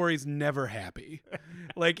origin story's never happy.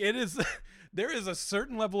 Like there is a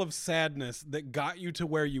certain level of sadness that got you to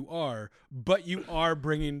where you are, but you are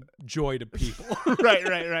bringing joy to people.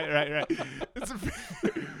 Right.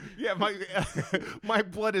 Yeah, my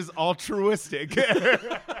blood is altruistic.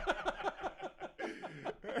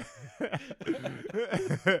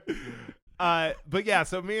 But yeah,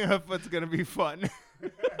 so me and Hooffoot's gonna be fun.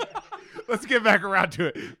 Let's get back around to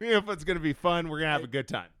it. Me and Hooffoot's gonna be fun. We're gonna have a good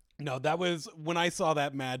time. No, that was when I saw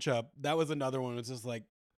that matchup. That was another one. It's just like,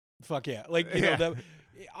 fuck yeah. Like, you know, that,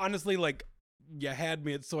 honestly, like, you had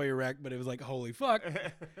me at Sawyer Wreck, but it was like, holy fuck,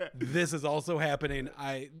 this is also happening.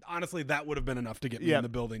 Honestly, that would have been enough to get me in the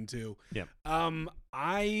building too. Yeah.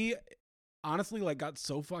 I honestly like got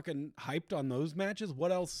so fucking hyped on those matches.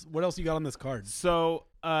 What else you got on this card? So,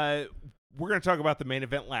 we're going to talk about the main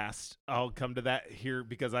event last. I'll come to that here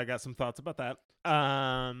because I got some thoughts about that.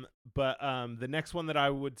 But the next one that I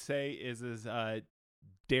would say is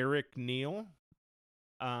Derek Neal,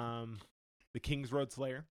 the King's Road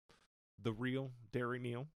Slayer, the real Derek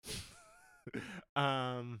Neal,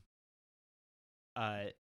 and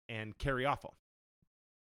Carrie Awful.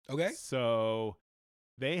 Okay. So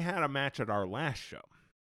they had a match at our last show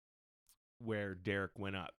where Derek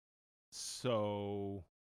went up. So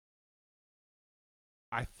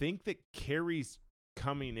I think that Carrie's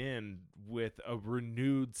coming in with a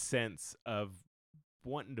renewed sense of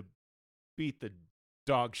wanting to beat the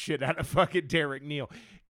dog shit out of fucking Derek Neal.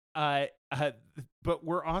 But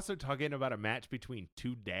we're also talking about a match between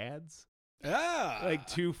two dads. Like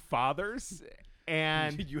two fathers.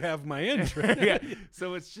 And you have my interest. Yeah.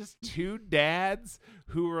 So it's just two dads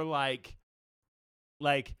who are like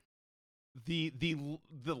the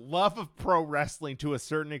love of pro wrestling to a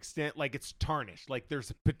certain extent, like it's tarnished. Like there's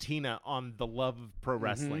a patina on the love of pro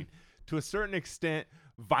wrestling. To a certain extent,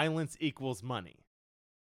 violence equals money.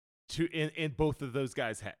 In both of those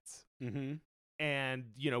guys' heads. And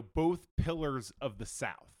you know, both pillars of the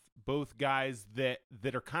South, both guys that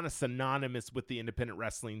are kind of synonymous with the independent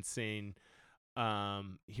wrestling scene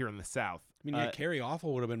here in the South. I mean, Carrie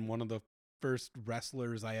Awful would have been one of the first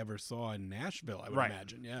wrestlers I ever saw in Nashville, I would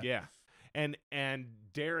imagine. Yeah. And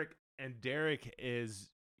Derek is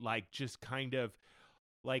like just kind of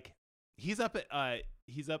like he's up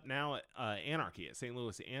now at Anarchy, at St.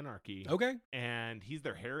 Louis Anarchy. Okay. And he's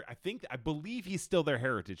their I believe he's still their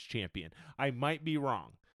heritage champion. I might be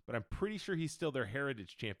wrong. but I'm pretty sure he's still their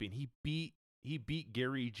heritage champion. He beat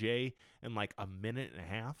Gary J in like a minute and a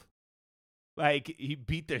half. Like he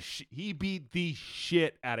beat the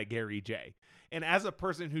shit out of Gary J. And as a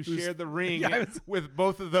person who shared the ring with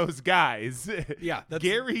both of those guys,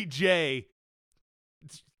 Gary J.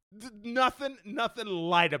 Nothing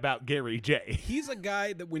light about Gary J. He's a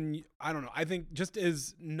guy that I don't know, I think just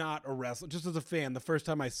as not a wrestler, just as a fan, the first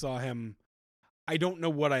time I saw him, I don't know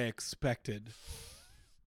what I expected,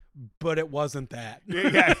 but it wasn't that.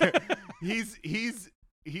 He's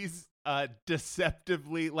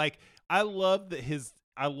deceptively, like, I love that his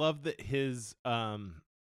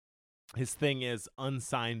thing is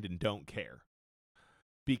unsigned and don't care,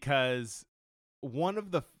 because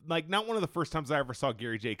not one of the first times I ever saw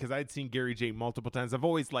Gary J, because I had seen Gary J multiple times. I've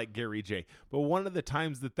always liked Gary J, but one of the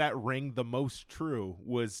times that rang the most true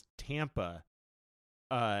was Tampa.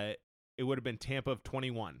 It would have been Tampa of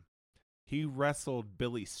 21. He wrestled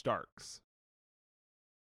Billy Starks.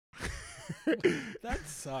 That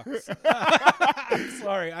sucks. I'm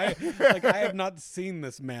sorry. I have not seen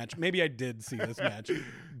this match. Maybe I did see this match,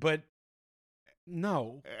 but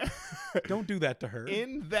no, don't do that to her.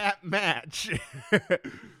 In that match.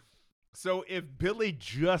 So if Billy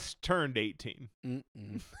just turned 18.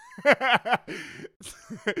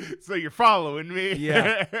 So you're following me?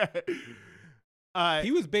 Yeah.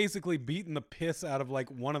 He was basically beating the piss out of like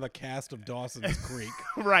one of the cast of Dawson's Creek.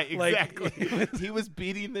 Right, exactly. He was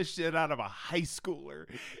beating the shit out of a high schooler.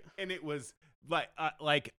 And it was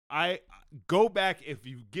I go back, if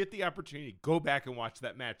you get the opportunity, go back and watch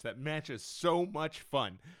that match. That match is so much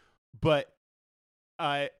fun. But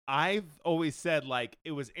I've always said, like,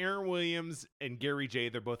 it was Aaron Williams and Gary J.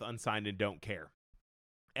 They're both unsigned and don't care.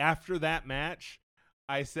 After that match,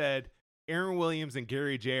 I said Aaron Williams and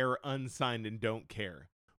Gary J. are unsigned and don't care.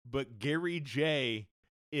 But Gary J.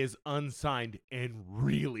 is unsigned and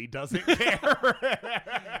really doesn't care.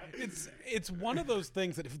 It's one of those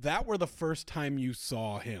things that if that were the first time you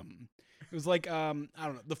saw him, it was like, I don't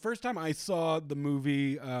know, the first time I saw the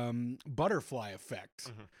movie Butterfly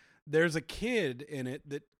Effect, there's a kid in it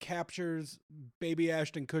that captures baby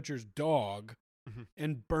Ashton Kutcher's dog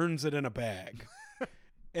and burns it in a bag.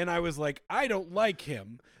 And I was like, I don't like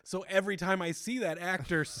him. So every time I see that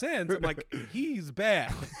actor since, I'm like, he's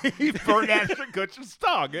bad. He burned Ashton Kutcher's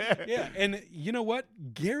dog. Yeah, and you know what?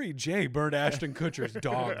 Gary J. burned Ashton Kutcher's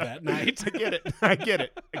dog that night. I get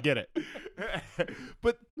it.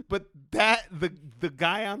 But that the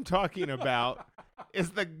guy I'm talking about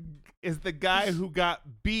is the guy who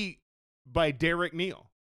got beat by Derek Neal.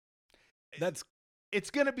 It's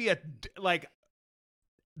gonna be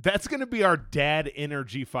that's going to be our dad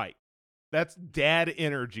energy fight. That's dad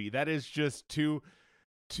energy. That is just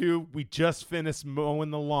we just finished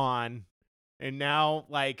mowing the lawn, and now,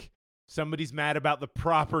 like, somebody's mad about the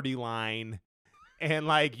property line, and,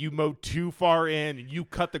 like, you mow too far in, and you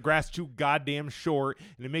cut the grass too goddamn short,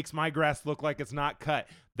 and it makes my grass look like it's not cut.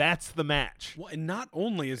 That's the match. Well, and not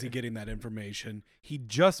only is he getting that information, he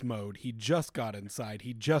just mowed, he just got inside,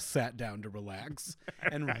 he just sat down to relax,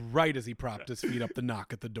 and right as he propped his feet up, the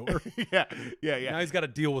knock at the door. Yeah. Now he's got to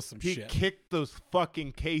deal with some shit. He kicked those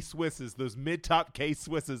fucking K-Swisses, those mid-top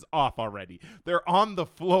K-Swisses off already. They're on the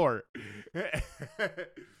floor.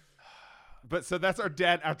 But so that's our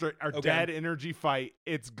dad energy fight.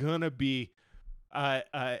 It's gonna be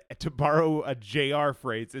to borrow a JR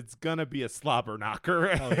phrase, it's gonna be a slobber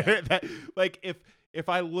knocker. Oh, yeah. Like, if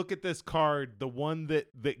I look at this card, the one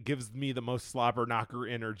that gives me the most slobber knocker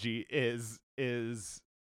energy is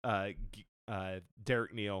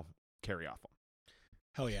Derek Neal carry off.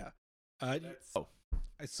 Hell yeah. I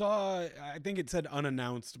saw, I think it said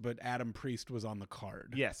unannounced, but Adam Priest was on the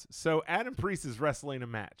card. Yes. So Adam Priest is wrestling a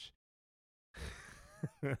match.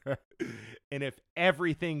 And if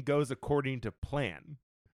everything goes according to plan,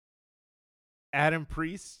 Adam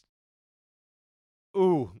Priest,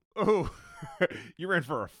 ooh, you're in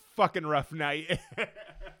for a fucking rough night.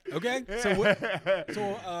 Okay, so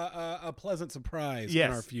a pleasant surprise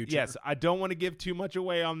in our future. Yes, I don't want to give too much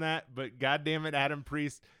away on that, but goddamn it, Adam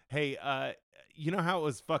Priest. Hey, you know how it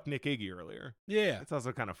was fuck Nick Iggy earlier? Yeah. It's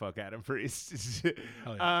also kind of fuck Adam Priest.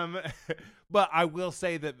 Yeah. But I will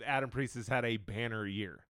say that Adam Priest has had a banner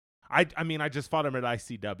year. I mean, I just fought him at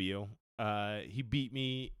ICW. He beat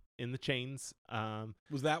me in the chains.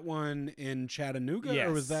 Was that one in Chattanooga? Yes,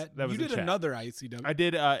 or was that was you did in another ICW? I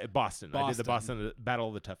did Boston. I did the Boston Battle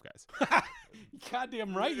of the Tough Guys.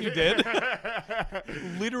 Goddamn right you did.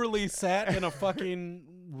 Literally sat in a fucking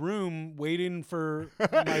room waiting for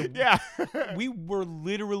my... Yeah. We were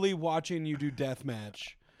literally watching you do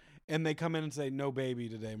deathmatch. And they come in and say, no baby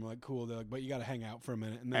today. And we're like, cool. They're like, but you got to hang out for a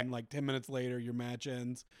minute. And then like 10 minutes later, your match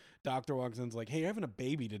ends. Doctor walks in and is like, hey, you're having a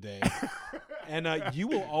baby today. And you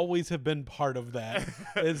will always have been part of that.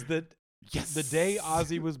 Is that the day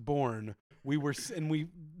Ozzy was born, the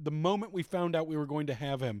moment we found out we were going to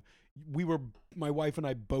have him, my wife and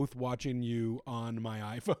I both watching you on my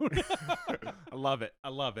iPhone. I love it.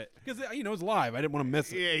 Because, it's live. I didn't want to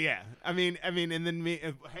miss it. Yeah. I mean, and then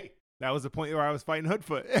hey, that was the point where I was fighting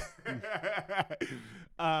Hoodfoot.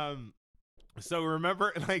 So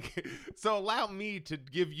remember, so allow me to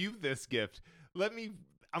give you this gift. I'm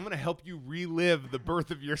going to help you relive the birth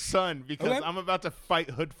of your son because I'm about to fight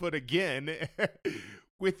Hoodfoot again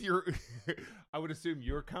with I would assume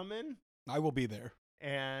you're coming. I will be there.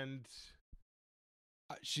 And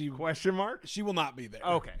question mark? She will not be there.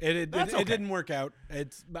 Okay. It didn't work out.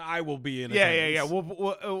 But I will be in attendance.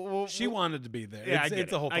 Yeah. She wanted to be there. Yeah,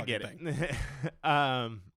 it's a whole fucking thing.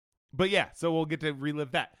 But yeah, so we'll get to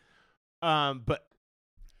relive that. But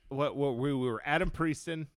what we were Adam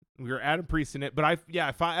Prieston. We were Adam Prieston it. But I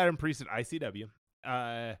fought Adam Priest at ICW.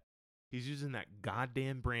 He's using that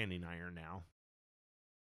goddamn branding iron now.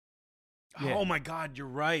 Yeah. Oh my God, you're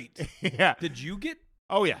right. Yeah. Did you get?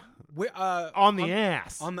 Oh yeah. On the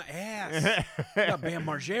ass. On the ass. You got Bam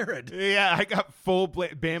Margera. Yeah, I got full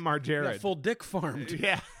Bam Margera. Full dick farmed.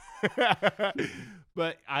 Yeah.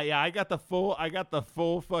 But I got the full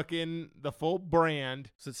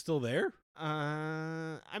brand. Is it still there?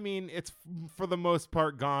 I mean, it's for the most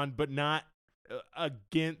part gone, but not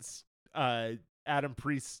against Adam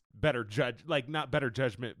Priest's better not better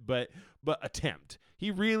judgment, but attempt. He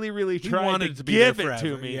really tried to give it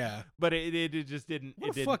to me. Yeah. But it just didn't.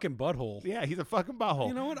 What a fucking butthole. Yeah, he's a fucking butthole.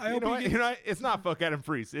 You know what? It's not fuck Adam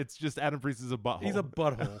Priest. It's just Adam Priest is a butthole. He's a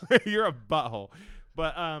butthole. You're a butthole.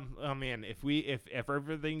 But oh man, if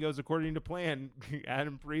everything goes according to plan,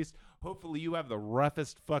 Adam Priest, hopefully you have the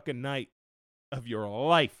roughest fucking night of your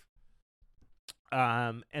life.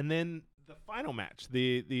 And then the final match,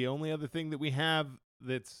 the only other thing that we have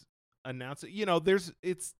that's announced,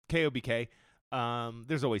 it's KOBK.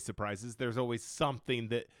 There's always surprises. There's always something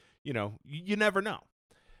that, you never know.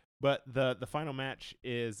 But the final match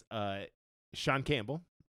is Sean Campbell,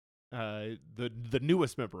 the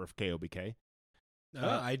newest member of KOBK.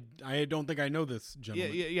 I don't think I know this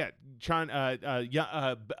gentleman. Yeah. Sean,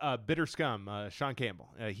 bitter scum, Sean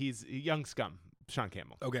Campbell. He's young scum, Sean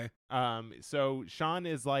Campbell. Okay. So Sean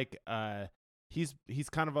is like, he's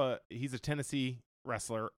a Tennessee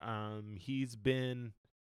wrestler.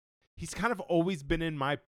 He's kind of always been in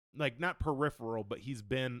my, not peripheral, but he's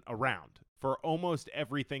been around for almost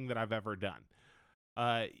everything that I've ever done.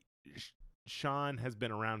 Sean has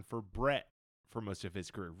been around for Brett for most of his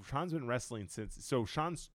career. Sean's been wrestling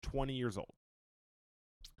Sean's 20 years old.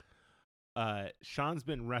 Sean's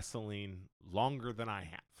been wrestling longer than I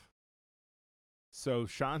have. So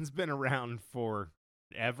Sean's been around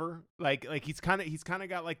forever. Like he's kind of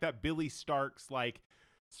got like that Billy Starks,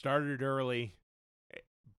 started early,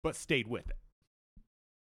 but stayed with it.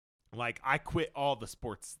 Like, I quit all the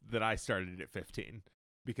sports that I started at 15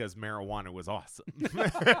 because marijuana was awesome.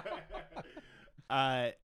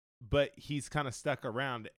 But he's kind of stuck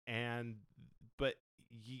around, but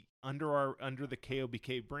under the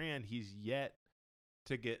KOBK brand, he's yet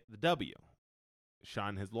to get the W.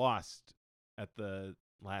 Sean has lost his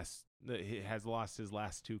last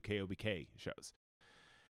two KOBK shows.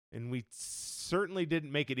 And we certainly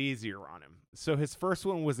didn't make it easier on him. So his first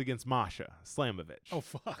one was against Masha Slamovich. Oh,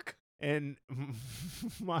 fuck. And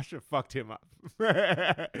Masha fucked him up.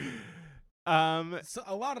 So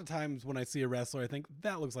a lot of times when I see a wrestler, I think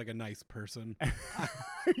that looks like a nice person.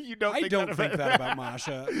 You don't. I don't think that about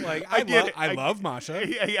Masha. Like, I love Masha.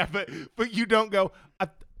 Yeah, but you don't go.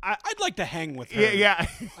 I'd like to hang with her. Yeah.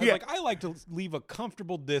 I like to leave a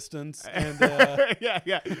comfortable distance and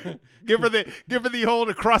yeah. Give her the old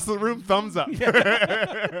across the room thumbs up.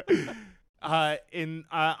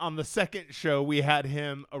 On the second show, we had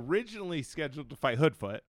him originally scheduled to fight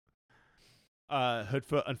Hoodfoot.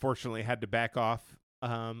 Hoodfoot unfortunately had to back off.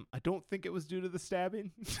 I don't think it was due to the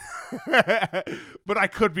stabbing, but I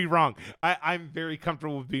could be wrong. I'm very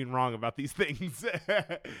comfortable with being wrong about these things.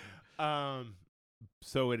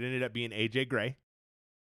 So it ended up being AJ Gray,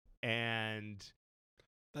 and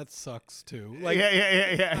that sucks too. Like,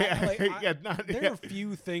 yeah. There are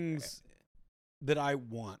few things that I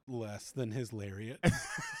want less than his lariat.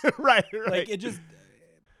 Right. Like, it just,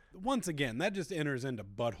 once again, that just enters into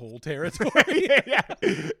butthole territory. Yeah.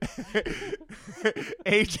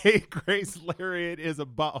 AJ Gray's lariat is a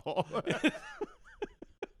butthole.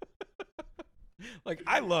 Like,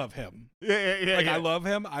 I love him. Yeah. I love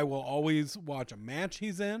him. I will always watch a match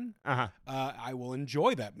he's in. I will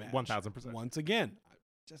enjoy that match. 1000%. Once again,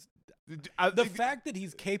 just the fact that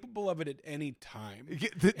he's capable of it at any time,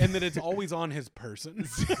 and that it's always on his person.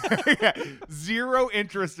 Zero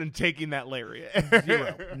interest in taking that lariat.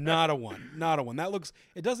 Zero. Not a one. That looks.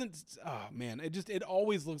 It doesn't. Oh man. It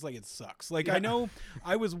always looks like it sucks. Like I know.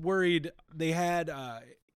 I was worried they had.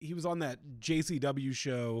 He was on that JCW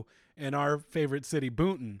show in our favorite city,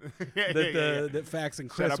 Boonton, that Fax and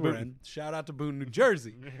Chris were in. Shout out to Boonton, New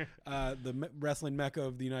Jersey, the wrestling mecca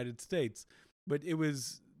of the United States. But it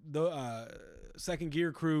was the Second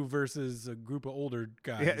Gear crew versus a group of older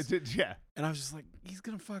guys. Yeah. And I was just like, he's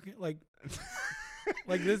gonna fucking like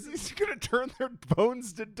this. He's gonna turn their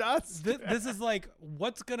bones to dust. This is like,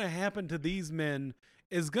 what's gonna happen to these men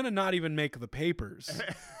is going to not even make the papers,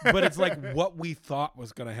 but it's like what we thought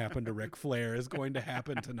was going to happen to Ric Flair is going to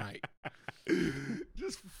happen tonight.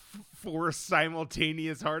 Just 4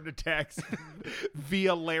 simultaneous heart attacks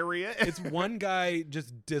via lariat. It's one guy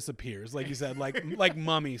just disappears, like you said, like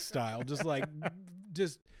mummy style, just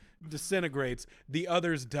disintegrates. The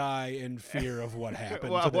others die in fear of what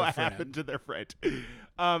happened to their friend. Happened to their friend.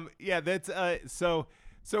 Yeah, that's so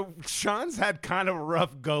Sean's had kind of a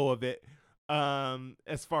rough go of it.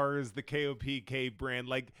 As far as the KOPK brand,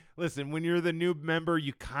 like, listen, when you're the new member,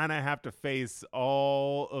 you kind of have to face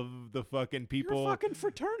all of the fucking people. You're a fucking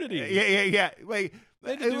fraternity. Yeah. Like,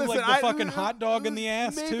 they do listen, like the fucking hot dog in the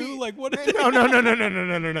ass maybe, too. Like what?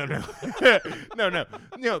 No.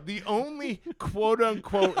 No. The only quote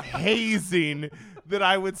unquote hazing that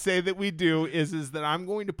I would say that we do is that I'm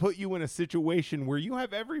going to put you in a situation where you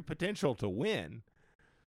have every potential to win.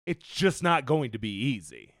 It's just not going to be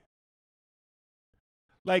easy.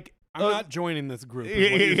 Like, I'm not joining this group.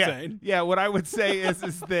 Is what you're saying. Yeah. What I would say is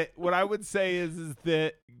that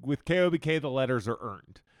with KOBK the letters are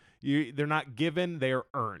earned. They're not given; they are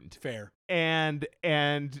earned. Fair. And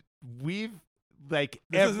we've like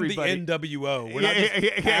this everybody. Isn't the NWO. We're not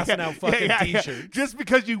just passing out fucking T-shirts. Just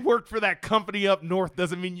because you work for that company up north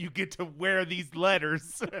doesn't mean you get to wear these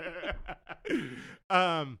letters.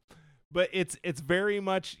 But it's very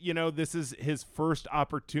much, this is his first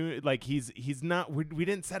opportunity. Like he's not. We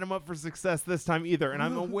didn't set him up for success this time either. And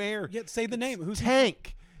I'm aware. Yet say the name. Who's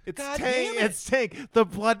Tank? It's God Tank. Damn it. It's Tank, the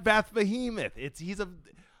bloodbath behemoth. He's a.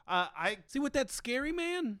 I see with that scary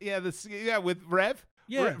man. Yeah, with Rev.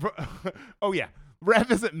 Yeah. Oh yeah.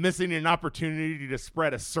 Rev isn't missing an opportunity to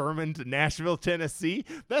spread a sermon to Nashville, Tennessee.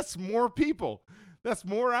 That's more people. That's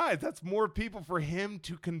more eyes. That's more people for him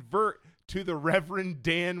to convert to the Reverend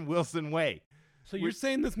Dan Wilson way. So you're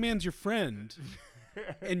saying this man's your friend,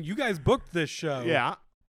 and you guys booked this show. Yeah.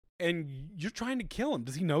 And you're trying to kill him.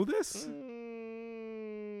 Does he know this?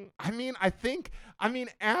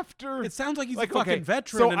 After... It sounds like he's a fucking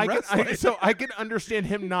veteran in wrestling. So I can understand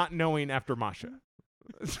him not knowing after Masha.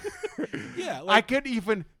 Yeah. I could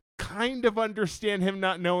even kind of understand him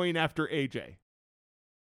not knowing after AJ.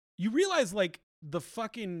 You realize, the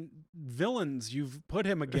fucking villains you've put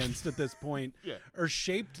him against at this point are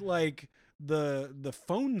shaped like the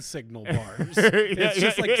phone signal bars. It's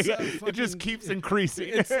just it just keeps increasing.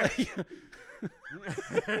 It's like,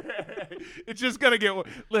 it's just gonna get.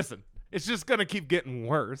 Listen, it's just gonna keep getting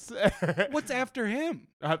worse. What's after him?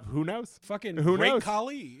 Who knows? Fucking who Great knows?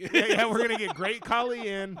 Khali. Yeah, we're gonna get Great Khali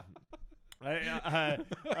in. We're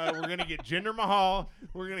gonna get Jinder Mahal.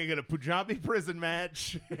 We're gonna get a Punjabi prison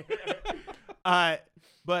match.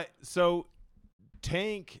 But so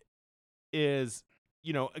Tank is,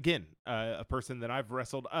 again, a person that I've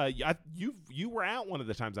wrestled. You were out one of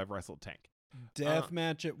the times I've wrestled Tank. Death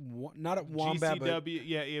match not at Wombat, GCW. But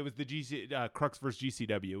it was the GC Crux versus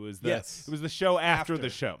GCW. It was it was the show after the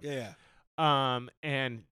show. Yeah.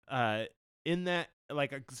 And in that,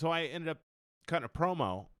 so I ended up cutting a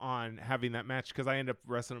promo on having that match because I ended up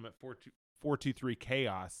wrestling him at 423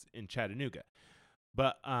 Chaos in Chattanooga.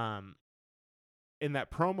 But in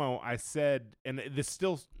that promo, I said, and this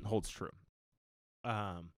still holds true,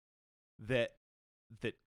 that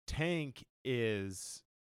Tank is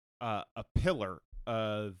a pillar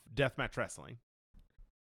of deathmatch wrestling,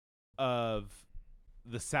 of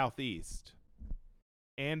the Southeast,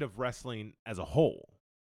 and of wrestling as a whole.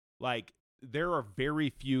 Like, there are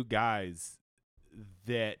very few guys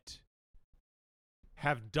that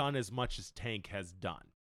have done as much as Tank has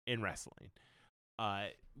done in wrestling.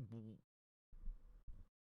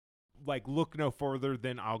 Look no further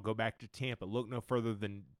than, I'll go back to Tampa. Look no further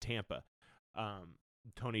than Tampa.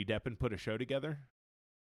 Tony Deppen put a show together.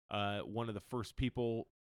 One of the first people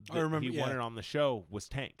that he wanted on the show was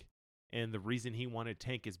Tank. And the reason he wanted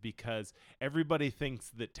Tank is because everybody thinks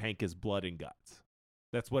that Tank is blood and guts.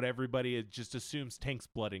 That's what everybody just assumes, Tank's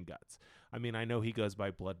blood and guts. I mean, I know he goes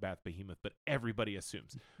by Bloodbath Behemoth, but everybody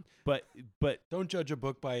assumes. But don't judge a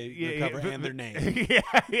book by the cover and their name.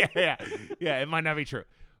 Yeah, it might not be true.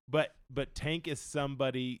 But Tank is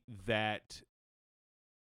somebody that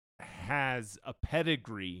has a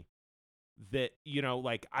pedigree that, you know,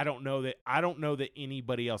 like I don't know that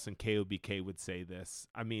anybody else in KOBK would say this.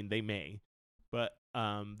 I mean, they may. But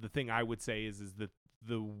the thing I would say is that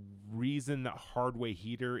the reason that Hardway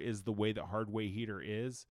Heeter is the way that Hardway Heeter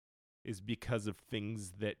is because of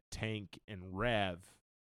things that Tank and Rev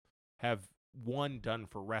have, one, done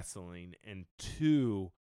for wrestling, and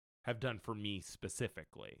two, have done for me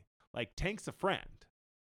specifically. Like, Tank's a friend,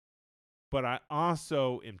 but I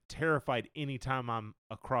also am terrified anytime I'm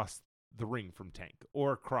across the ring from Tank,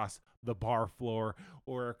 or across the bar floor,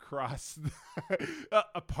 or across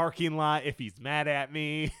a parking lot if he's mad at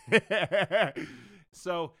me.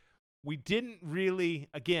 So we didn't really,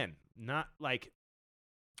 again, not like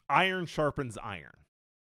iron sharpens iron.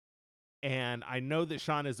 And I know that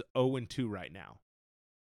Sean is 0-2 right now.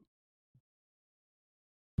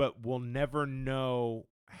 But we'll never know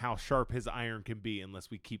how sharp his iron can be unless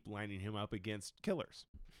we keep lining him up against killers.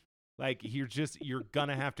 Like, you're going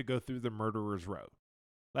to have to go through the murderer's row.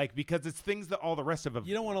 Like, because it's things that all the rest of them...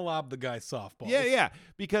 You don't want to lob the guy softballs. Yeah.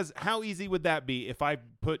 Because how easy would that be if I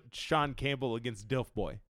put Sean Campbell against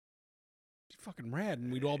Dilfboy? Fucking rad,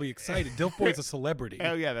 and we'd all be excited. Dilfboy's a celebrity.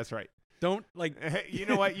 Oh, yeah, that's right. Don't, like... You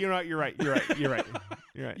know what? You're right.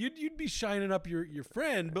 You'd be shining up your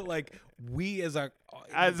friend, but, like, we as a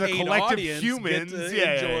collective audience humans get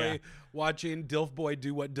to enjoy watching Dilfboy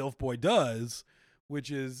do what Dilfboy does, which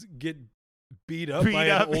is get beat up by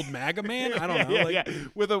an old MAGA man. I don't know.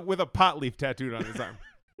 With a pot leaf tattooed on his arm.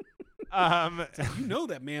 You know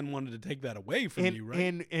that man wanted to take that away from you,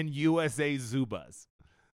 right? And USA Zubas.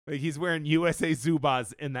 Like, he's wearing USA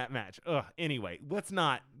Zubas in that match. Ugh. Anyway, let's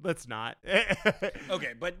not.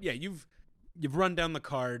 Okay, but yeah, you've run down the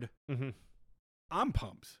card. Mm-hmm. I'm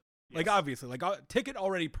pumped. Yes. Like, obviously, like, ticket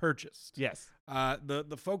already purchased. Yes.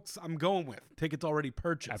 The folks I'm going with, tickets already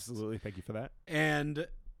purchased. Absolutely. Thank you for that. And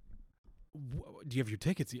do you have your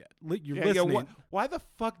tickets yet? You're listening. Yeah, why the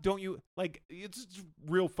fuck don't you, like, it's a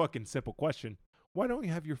real fucking simple question. Why don't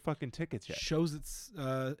you have your fucking tickets yet? Shows it's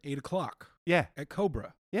 8:00. Yeah. At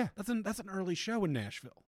Cobra. Yeah. That's an early show in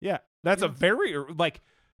Nashville. Yeah. That's a very, like,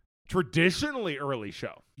 traditionally early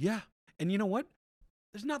show. Yeah. And you know what?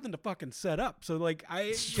 There's nothing to fucking set up. So, like,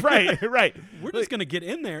 Right. We're just going to get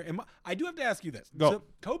in there. And I do have to ask you this. Go. So,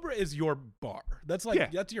 Cobra is your bar. That's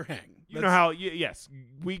like, that's your hang. You know how, yes,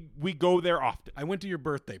 we go there often. I went to your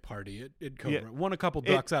birthday party at Cobra. Yeah. Won a couple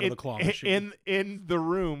ducks out of the claw machine. In the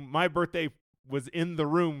room, my birthday was in the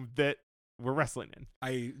room that we're wrestling in.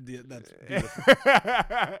 That's beautiful.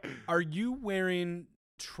 Are you wearing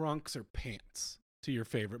trunks or pants to your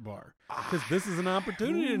favorite bar? Because this is an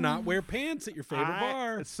opportunity to not wear pants at your favorite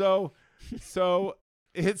bar. So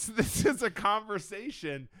this is a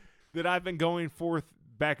conversation that I've been going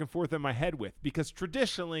back and forth in my head with, because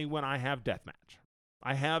traditionally when I have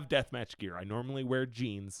deathmatch gear. I normally wear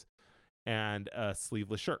jeans and a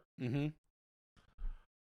sleeveless shirt. Mm-hmm.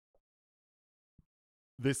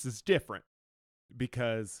 This is different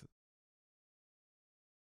because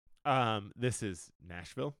this is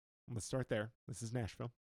Nashville. Let's start there. This is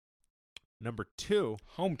Nashville. Number 2,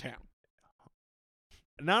 hometown.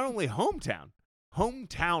 Not only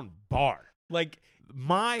hometown bar. Like,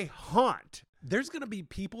 my haunt. There's going to be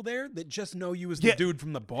people there that just know you as the dude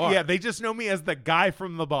from the bar. Yeah, they just know me as the guy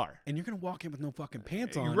from the bar. And you're going to walk in with no fucking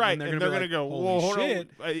pants on. Right. And they're going to go, whoa, holy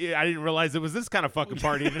shit. I didn't realize it was this kind of fucking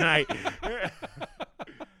party tonight.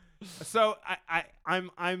 So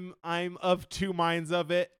I'm of two minds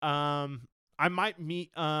of it. I might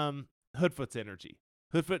meet Hoodfoot's energy.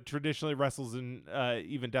 Hoodfoot traditionally wrestles in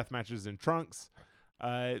even death matches in trunks.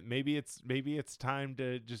 Maybe it's time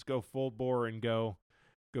to just go full bore and go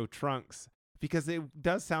trunks, because it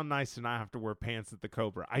does sound nice to not have to wear pants at the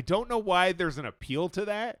Cobra. I don't know why there's an appeal to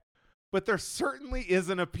that, but there certainly is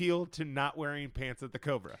an appeal to not wearing pants at the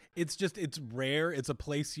Cobra. It's rare. It's a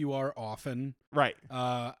place you are often. Right.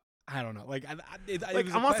 I don't know. Like, it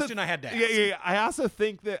was a question I had to ask. Yeah. I also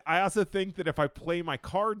think that if I play my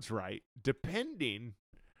cards right, depending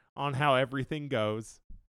on how everything goes,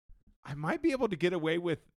 I might be able to get away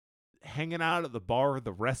with hanging out at the bar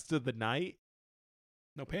the rest of the night.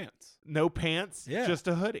 No pants. No pants. Yeah. Just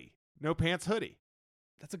a hoodie. No pants hoodie.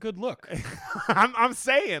 That's a good look. I'm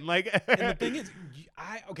saying, like. And the thing is,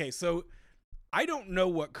 so I don't know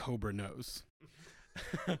what Cobra knows.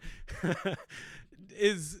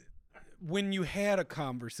 when you had a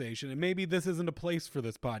conversation, and maybe this isn't a place for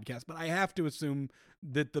this podcast, but I have to assume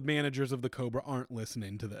that the managers of the Cobra aren't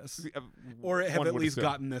listening to this, or have at least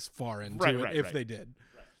gotten this far into it, if they did.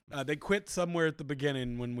 They quit somewhere at the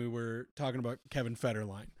beginning when we were talking about Kevin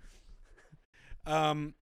Federline.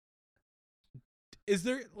 Is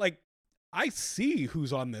there, like, I see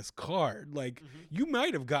who's on this card. Like, you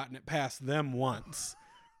might have gotten it past them once.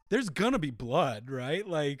 There's gonna be blood, right?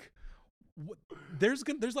 Like, there's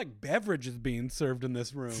like beverages being served in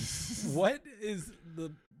this room. What is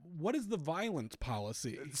the violence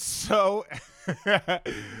policy? So,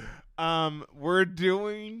 we're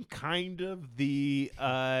doing kind of the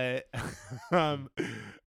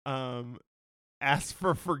ask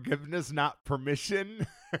for forgiveness, not permission.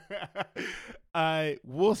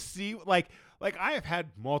 We'll see. Like I have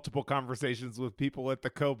had multiple conversations with people at the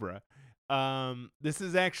Cobra. This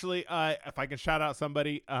is actually, if I can shout out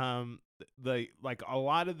somebody, a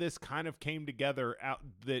lot of this kind of came together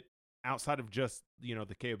outside of just, the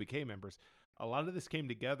KOBK members. A lot of this came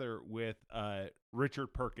together with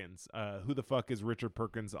Richard Perkins. Who the fuck is Richard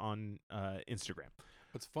Perkins on Instagram?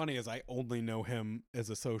 What's funny is I only know him as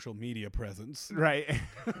a social media presence. Right.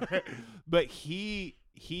 But he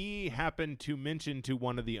happened to mention to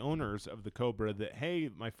one of the owners of the Cobra that, hey,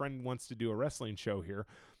 my friend wants to do a wrestling show here.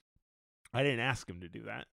 I didn't ask him to do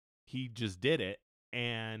that. He just did it.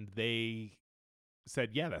 And they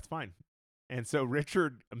said, yeah, that's fine. And so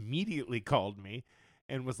Richard immediately called me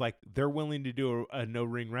and was like, they're willing to do a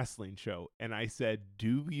no-ring wrestling show. And I said,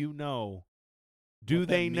 do you know? Do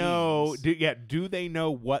they know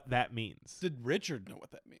what that means? Did Richard know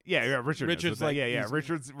what that means? Yeah, Richard's like, yeah.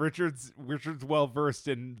 Richard's well versed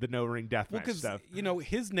in the no ring deathmatch stuff.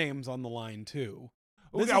 His name's on the line too.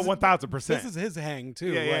 We got 1,000%. This is his hang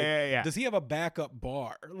too. Yeah. Does he have a backup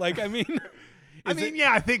bar? Like, I mean. I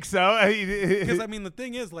think so. Because the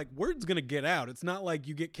thing is, like, word's gonna get out. It's not like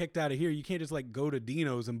you get kicked out of here. You can't just like go to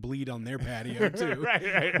Dino's and bleed on their patio too.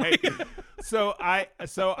 right. So I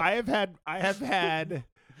have had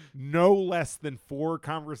no less than 4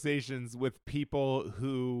 conversations with people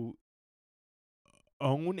who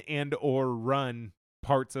own and or run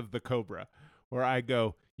parts of the Cobra, where I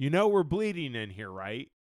go, we're bleeding in here, right?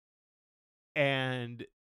 And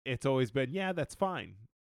it's always been, yeah, that's fine.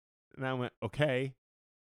 And I went, okay.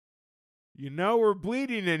 We're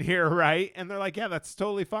bleeding in here, right? And they're like, yeah, that's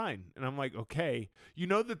totally fine. And I'm like, okay. You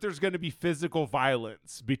know that there's going to be physical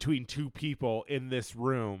violence between 2 people in this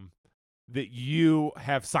room that you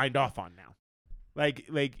have signed off on now. Like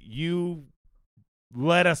you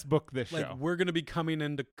let us book this show. We're going to be coming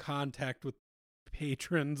into contact with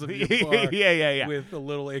patrons of your bar with a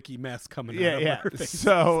little icky mess coming out of our faces.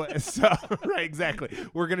 So right, exactly.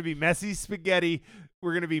 We're gonna be messy spaghetti.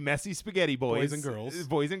 We're gonna be messy spaghetti boys and girls,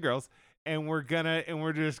 and we're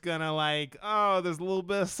just gonna like, oh, there's a little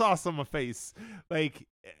bit of sauce on my face, like.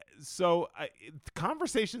 So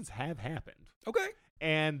conversations have happened, okay,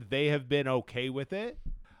 and they have been okay with it.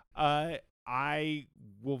 I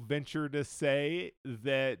will venture to say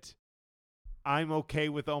that I'm okay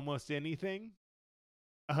with almost anything.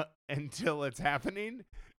 Until it's happening,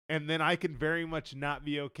 and then I can very much not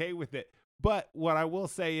be okay with it. But what I will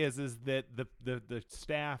say is that the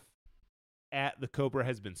staff at the Cobra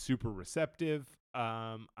has been super receptive.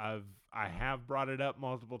 I have brought it up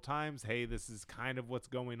multiple times. Hey, this is kind of what's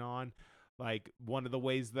going on. Like, one of the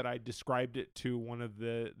ways that I described it to one of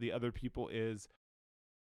the other people is,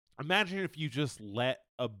 imagine if you just let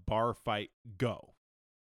a bar fight go.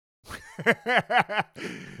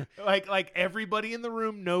 like everybody in the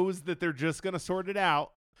room knows that they're just gonna sort it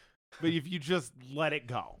out, but if you just let it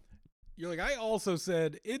go, you're like, I also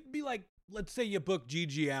said it'd be like, let's say you book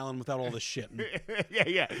G.G. Allen without all the shitting.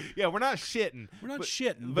 yeah, we're not shitting,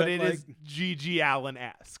 but it is G.G.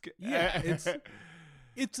 Allen-esque. Yeah,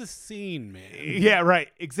 it's a scene, man. Yeah, right,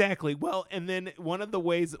 exactly. Well, and then one of the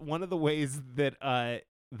ways that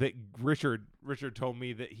that Richard told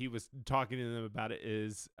me that he was talking to them about it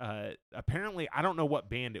is, apparently, I don't know what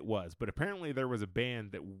band it was, but apparently there was a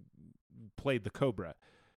band that played the Cobra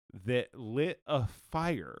that lit a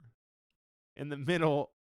fire in the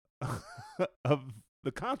middle of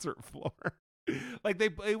the concert floor. Like,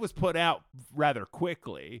 it was put out rather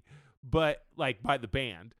quickly, but like by the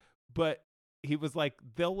band. But he was like,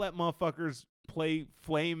 they'll let motherfuckers play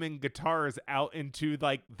flaming guitars out into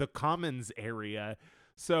like the commons area.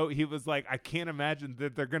 So he was like, I can't imagine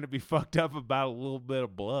that they're going to be fucked up about a little bit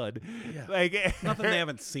of blood. Yeah. Like, nothing they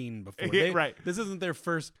haven't seen before. Right. This isn't their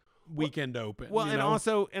first weekend open. Well, and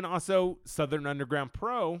also Southern Underground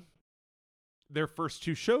Pro, their first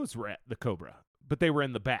 2 shows were at the Cobra, but they were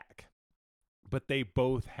in the back. But they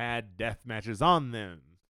both had death matches on them.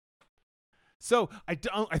 So I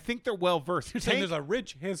think they're well versed. You're saying there's a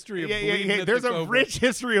rich history of bleeding at There's the a Cobra. rich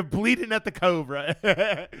history of bleeding at the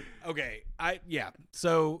Cobra. Okay,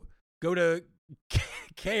 So go to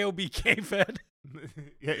KOBK Fed.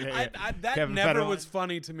 That Kevin never Federline. was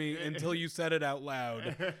funny to me until you said it out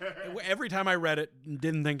loud. Every time I read it,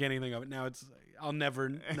 didn't think anything of it. Now I'll never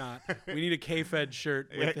not. We need a K-Fed shirt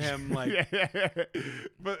with him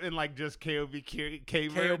but in like just KOBK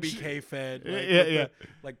KOBK Fed,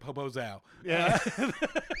 like Popo Zao. Yeah.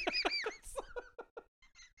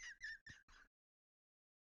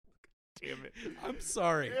 Damn it. I'm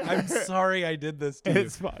sorry I did this to you.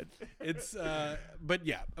 It's fine. It's but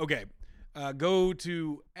yeah, okay. Go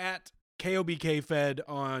to @KOBK Fed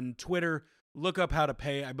on Twitter. Look up how to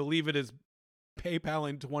pay. I believe it is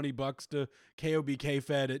PayPaling $20 to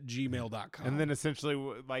KOBKFed@gmail.com. And then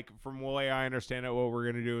essentially, like from the way I understand it, what we're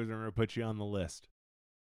gonna do is we're gonna put you on the list.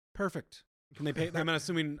 Perfect. Can they pay? I'm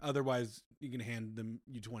assuming otherwise you can hand them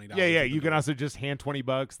you $20. Yeah. You can also just hand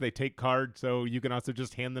 $20. They take card, so you can also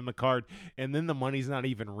just hand them a card, and then the money's not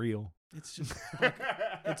even real. It's just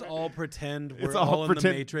it's all pretend. We're It's all in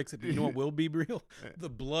pretend. the Matrix. You know what will be real? The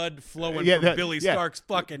blood flowing Yeah, from Billy Stark's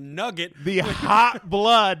fucking nugget. The hot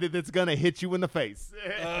blood that's gonna hit you in the face.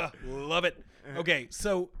 Love it. Okay,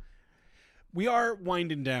 so we are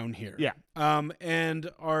winding down here. Yeah. And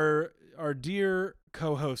our dear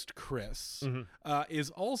co-host Chris Mm-hmm. is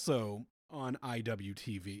also on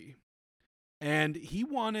IWTV, and he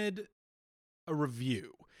wanted a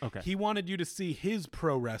review. Okay. He wanted you to see his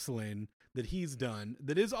pro wrestling that he's done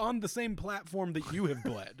that is on the same platform that you have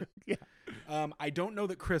bled. Yeah. I don't know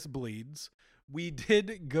that Chris bleeds. We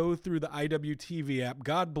did go through the IWTV app.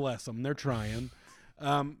 God bless them. They're trying.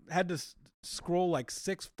 Had to scroll like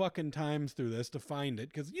 6 fucking times through this to find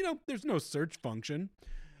it because, there's no search function.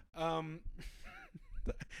 I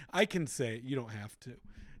can say it. You don't have to.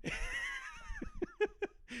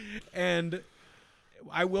 And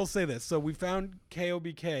I will say this. So we found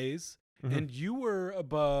KOBKs, and you were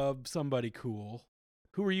above somebody cool.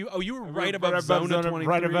 Who were you? Oh, you were right above Zona 23.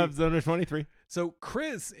 Right above Zona 23. So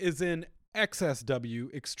Chris is in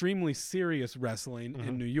XSW, Extremely Serious Wrestling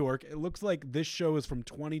in New York. It looks like this show is from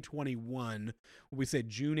 2021. We say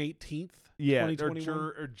June 18th, Yeah,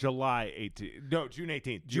 2021? or July 18th. No, June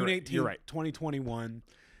 18th. June 18th, You're right. 2021.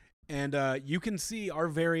 And you can see our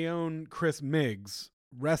very own Chris Miggs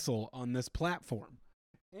wrestle on this platform.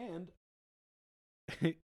 And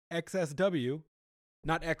XSW,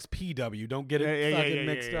 not XPW. Don't get it fucking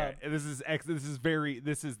mixed up. This is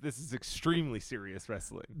extremely serious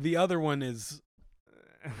wrestling. The other one is,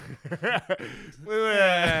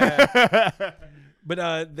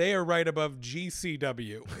 but they are right above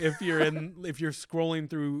GCW. If you're scrolling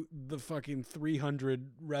through the fucking 300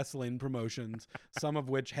 wrestling promotions, some of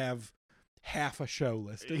which have half a show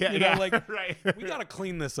listed. Right. We gotta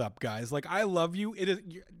clean this up, guys. Like, I love you. It is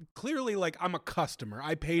clearly like I'm a customer.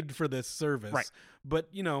 I paid for this service, right? But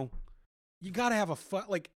you gotta have a fun.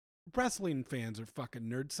 Like, wrestling fans are fucking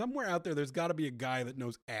nerds. Somewhere out there's got to be a guy that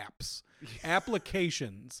knows apps,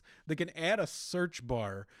 applications that can add a search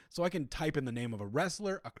bar so I can type in the name of a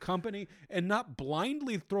wrestler, a company, and not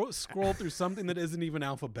blindly scroll through something that isn't even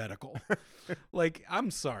alphabetical. Like,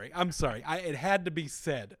 I'm sorry. It had to be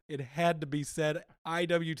said.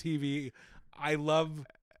 IWTV, I love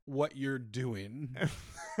what you're doing,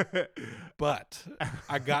 but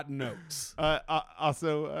I got notes.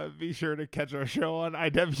 Also, be sure to catch our show on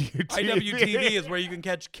IWTV. IWTV is where you can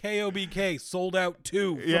catch KOBK Sold Out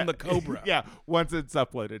 2 from the Cobra. Yeah, once it's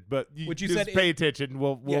uploaded. But you just pay attention.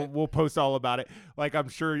 We'll post all about it. Like, I'm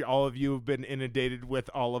sure all of you have been inundated with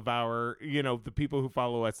all of our, the people who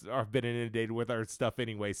follow us have been inundated with our stuff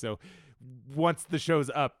anyway. So once the show's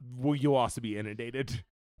up, you'll also be inundated.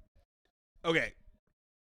 Okay.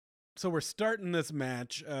 So we're starting this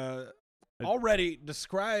match. Already,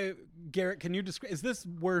 Garrett, can you describe, is this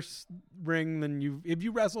worse ring than have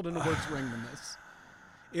you wrestled in a worse ring than this?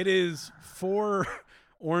 It is 4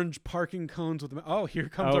 orange parking cones with, here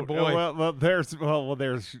comes our boy. There's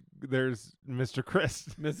Mr. Chris.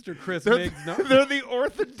 Mr. Chris They're Miggs. They're the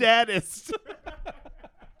orthodontist.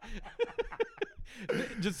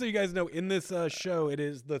 Just so you guys know, in this show, it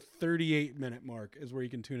is the 38-minute mark is where you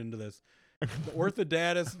can tune into this. The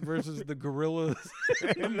orthodontist versus the gorillas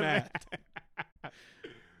in the mat.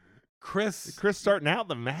 Chris starting out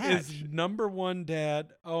the match. Is number 1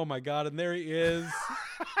 dad. Oh my God, and there he is.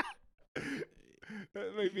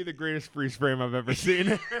 That may be the greatest freeze frame I've ever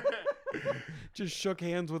seen. Just shook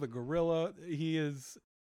hands with a gorilla. He is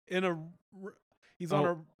he's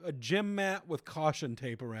on a gym mat with caution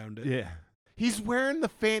tape around it. Yeah. He's wearing the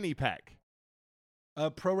fanny pack. A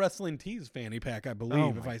Pro Wrestling Tees fanny pack, I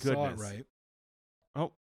believe, if I saw it right.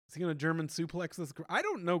 Oh, is he gonna German suplex this? I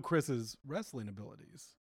don't know Chris's wrestling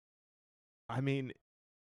abilities. I mean,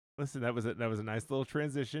 listen, that was a nice little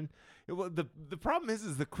transition. The problem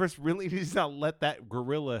is that Chris really needs to let that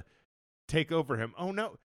gorilla take over him. Oh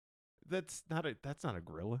no, that's not a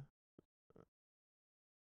gorilla.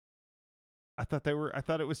 I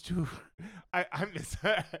thought it was too. I miss.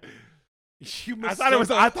 I thought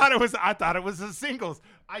it was a singles.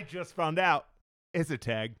 I just found out it's a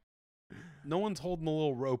tag. No one's holding a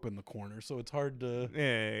little rope in the corner, so it's hard to.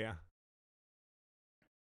 Yeah.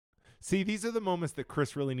 See, these are the moments that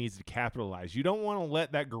Chris really needs to capitalize. You don't want to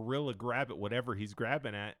let that gorilla grab at whatever he's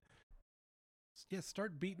grabbing at. Yeah,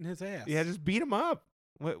 start beating his ass. Yeah, just beat him up.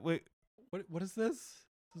 What is this?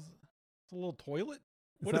 It's a little toilet?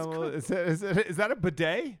 Is that a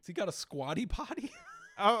bidet? Has he got a squatty potty?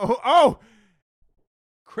 Oh!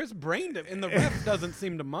 Chris brained him, and the ref doesn't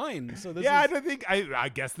seem to mind. So this I don't think. I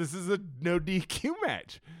guess this is a no DQ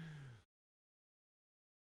match.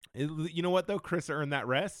 You know what though? Chris earned that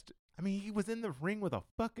rest. I mean, he was in the ring with a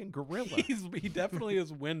fucking gorilla. He definitely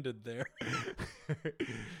is winded there.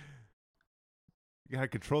 You gotta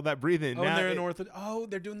control that breathing. Oh, and they're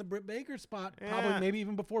they're doing the Britt Baker spot. Yeah. Probably maybe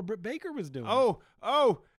even before Britt Baker was doing it.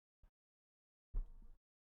 Oh.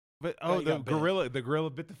 But the gorilla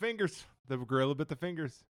bit the fingers. The gorilla bit the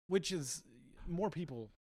fingers. Which is more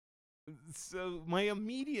people. So my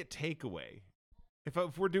immediate takeaway, if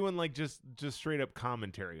we're doing like just straight up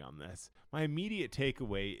commentary on this, my immediate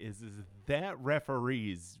takeaway is that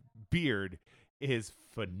referee's beard is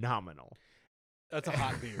phenomenal. That's a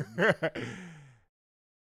hot beard.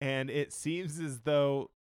 And it seems as though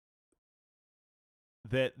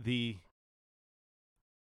that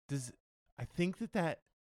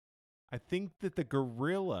I think that the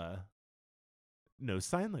gorilla knows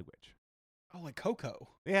sign language. Oh, like Coco.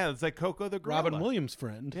 Yeah, it's like Coco the gorilla. Robin Williams'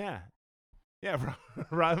 friend. Yeah,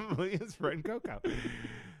 Robin Williams' friend Coco.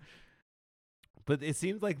 But it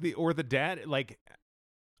seems like the dad, like,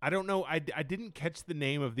 I don't know. I didn't catch the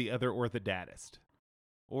name of the other orthodontist.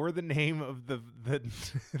 Or the name of the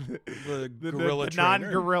gorilla the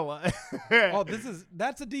non-gorilla.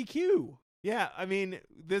 That's a DQ. Yeah, I mean,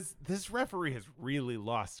 this referee has really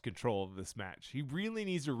lost control of this match. He really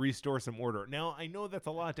needs to restore some order. Now, I know that's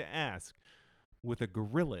a lot to ask with a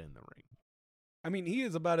gorilla in the ring. I mean, he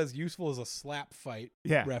is about as useful as a slap fight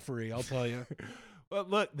referee, I'll tell you. But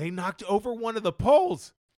look, they knocked over one of the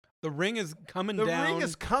poles. The ring is coming down. The ring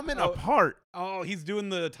is coming apart. Oh, he's doing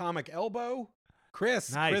the atomic elbow.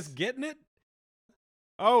 Chris getting it?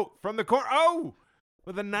 Oh, from the corner. Oh,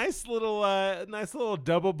 with a nice little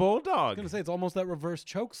double bulldog. I was gonna say it's almost that reverse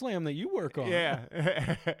choke slam that you work on. Yeah.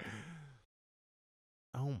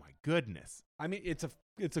 Oh my goodness. I mean, it's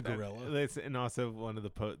a gorilla. And also one of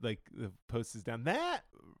the the post is down.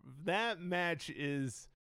 That match is,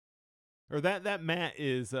 or that mat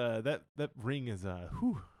is that ring is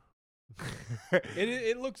whew.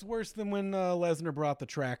 It looks worse than when Lesnar brought the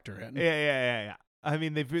tractor in. Yeah. I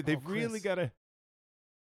mean, they've really got to.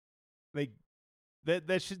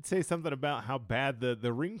 That should say something about how bad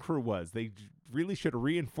the ring crew was. They really should have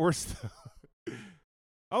reinforced.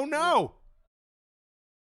 Oh no!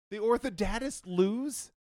 The orthodontist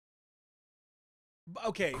lose.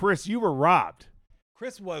 Okay, Chris, you were robbed.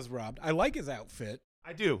 Chris was robbed. I like his outfit.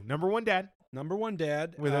 I do. Number one dad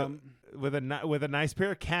with a nice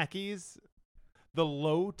pair of khakis, the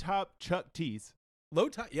low top Chuck tees. Low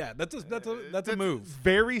top, yeah, that's a move.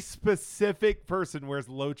 Very specific person wears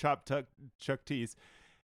low top Chuck tees,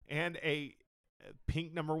 and a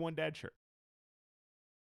pink number one dad shirt.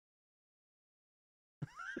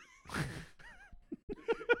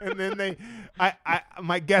 And then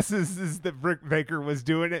my guess is that Britt Baker was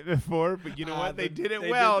doing it before, but you know what? They did it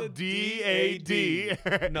well.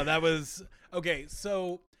 DAD. No, that was okay.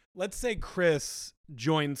 So let's say Chris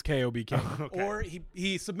joins KOBK, okay. Or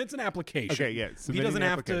he submits an application. Okay, yeah, he doesn't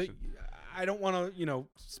have to. I don't want to,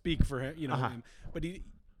 speak for him, him, but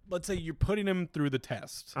let's say you're putting him through the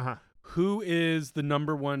test. Who is the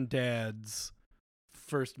number one dad's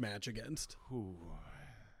first match against?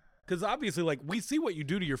 Because obviously, like, we see what you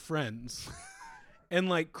do to your friends. And,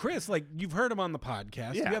 like, Chris, like, you've heard him on the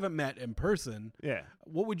podcast. Yeah. You haven't met in person. Yeah.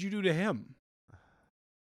 What would you do to him?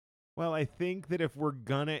 Well, I think that if we're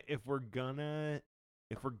gonna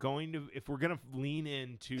lean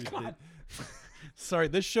into the Sorry,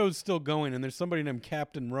 this show's still going, and there's somebody named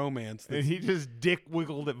Captain Romance. And he just dick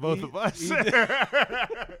wiggled at both of us. I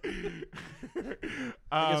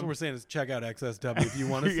guess what we're saying is check out XSW if you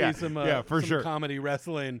want to see some comedy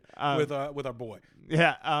wrestling with our boy.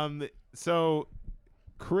 Yeah. So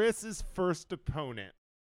Chris's first opponent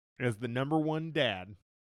as the number one dad.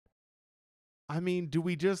 I mean, do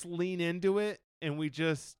we just lean into it and we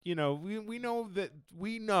just, we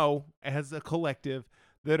know as a collective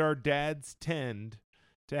that our dads tend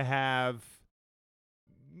to have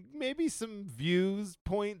maybe some views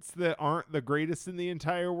points that aren't the greatest in the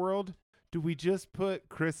entire world? Do we just put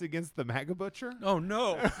Chris against the MAGA Butcher? Oh,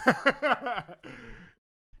 no.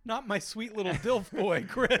 Not my sweet little Dilfboy,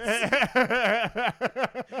 Chris.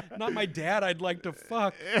 Not my dad I'd like to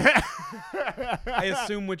fuck. I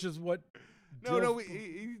assume which is what...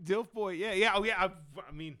 Dilfboy. Yeah. Oh, yeah. I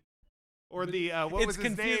mean... Or the what was his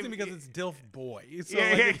name? It's confusing because it's Dilfboy. So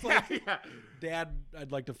it's like Dad,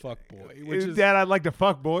 I'd like to fuck boy. Which is Dad, I'd like to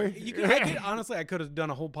fuck boy. Honestly, I could have done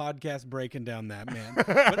a whole podcast breaking down that, man.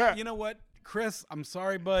 But you know what, Chris? I'm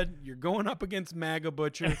sorry, bud. You're going up against MAGA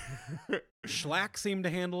Butcher. Schlack seemed to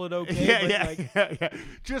handle it okay. Yeah.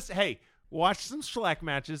 Just watch some Schlack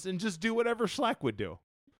matches and just do whatever Schlack would do.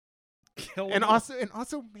 And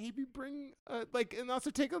also maybe bring and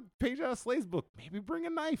also take a page out of Slay's book. Maybe bring a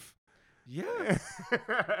knife. Yeah.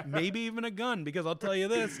 Maybe even a gun, because I'll tell you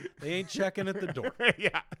this, they ain't checking at the door.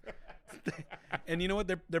 Yeah. And you know what?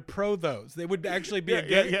 They're pro those. They would actually be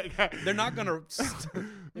They're not going to...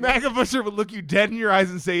 MAGA Butcher would look you dead in your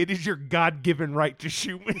eyes and say, it is your God-given right to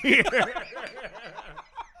shoot me.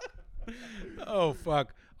 Oh,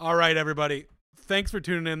 fuck. All right, everybody. Thanks for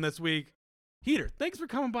tuning in this week. Heeter, thanks for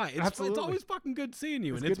coming by. It's always fucking good seeing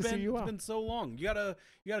you, and it's been so long. You gotta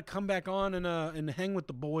come back on and hang with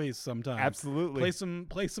the boys sometime. Absolutely.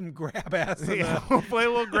 Play some grab ass. Play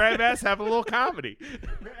a little grab ass. Have a little comedy.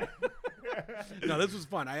 No, this was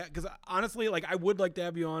fun. Because honestly, I would like to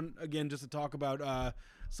have you on again just to talk about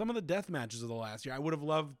some of the death matches of the last year. I would have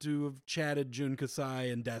loved to have chatted Jun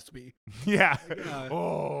Kasai and Despy. Yeah.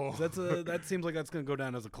 That seems like that's gonna go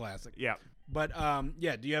down as a classic. Yeah. But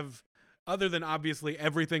do you have? Other than obviously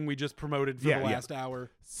everything we just promoted for the last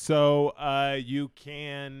hour. So you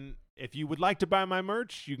can, if you would like to buy my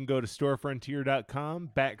merch, you can go to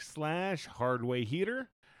storefrontier.com/Hardway Heeter.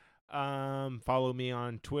 Follow me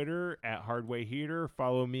on Twitter at Hardway Heeter.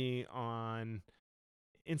 Follow me on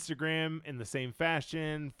Instagram in the same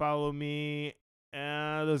fashion. Follow me.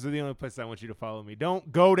 Those are the only places I want you to follow me.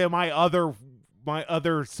 Don't go to my other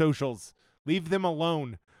socials. Leave them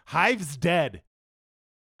alone. Hive's dead.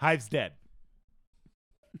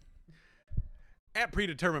 At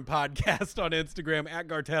Predetermined Podcast on Instagram, at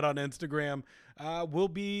Gartet on Instagram. We'll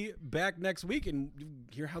be back next week and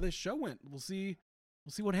hear how this show went. We'll see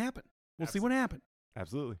what happened. See what happened.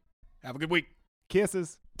 Absolutely. Have a good week.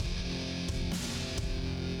 Kisses.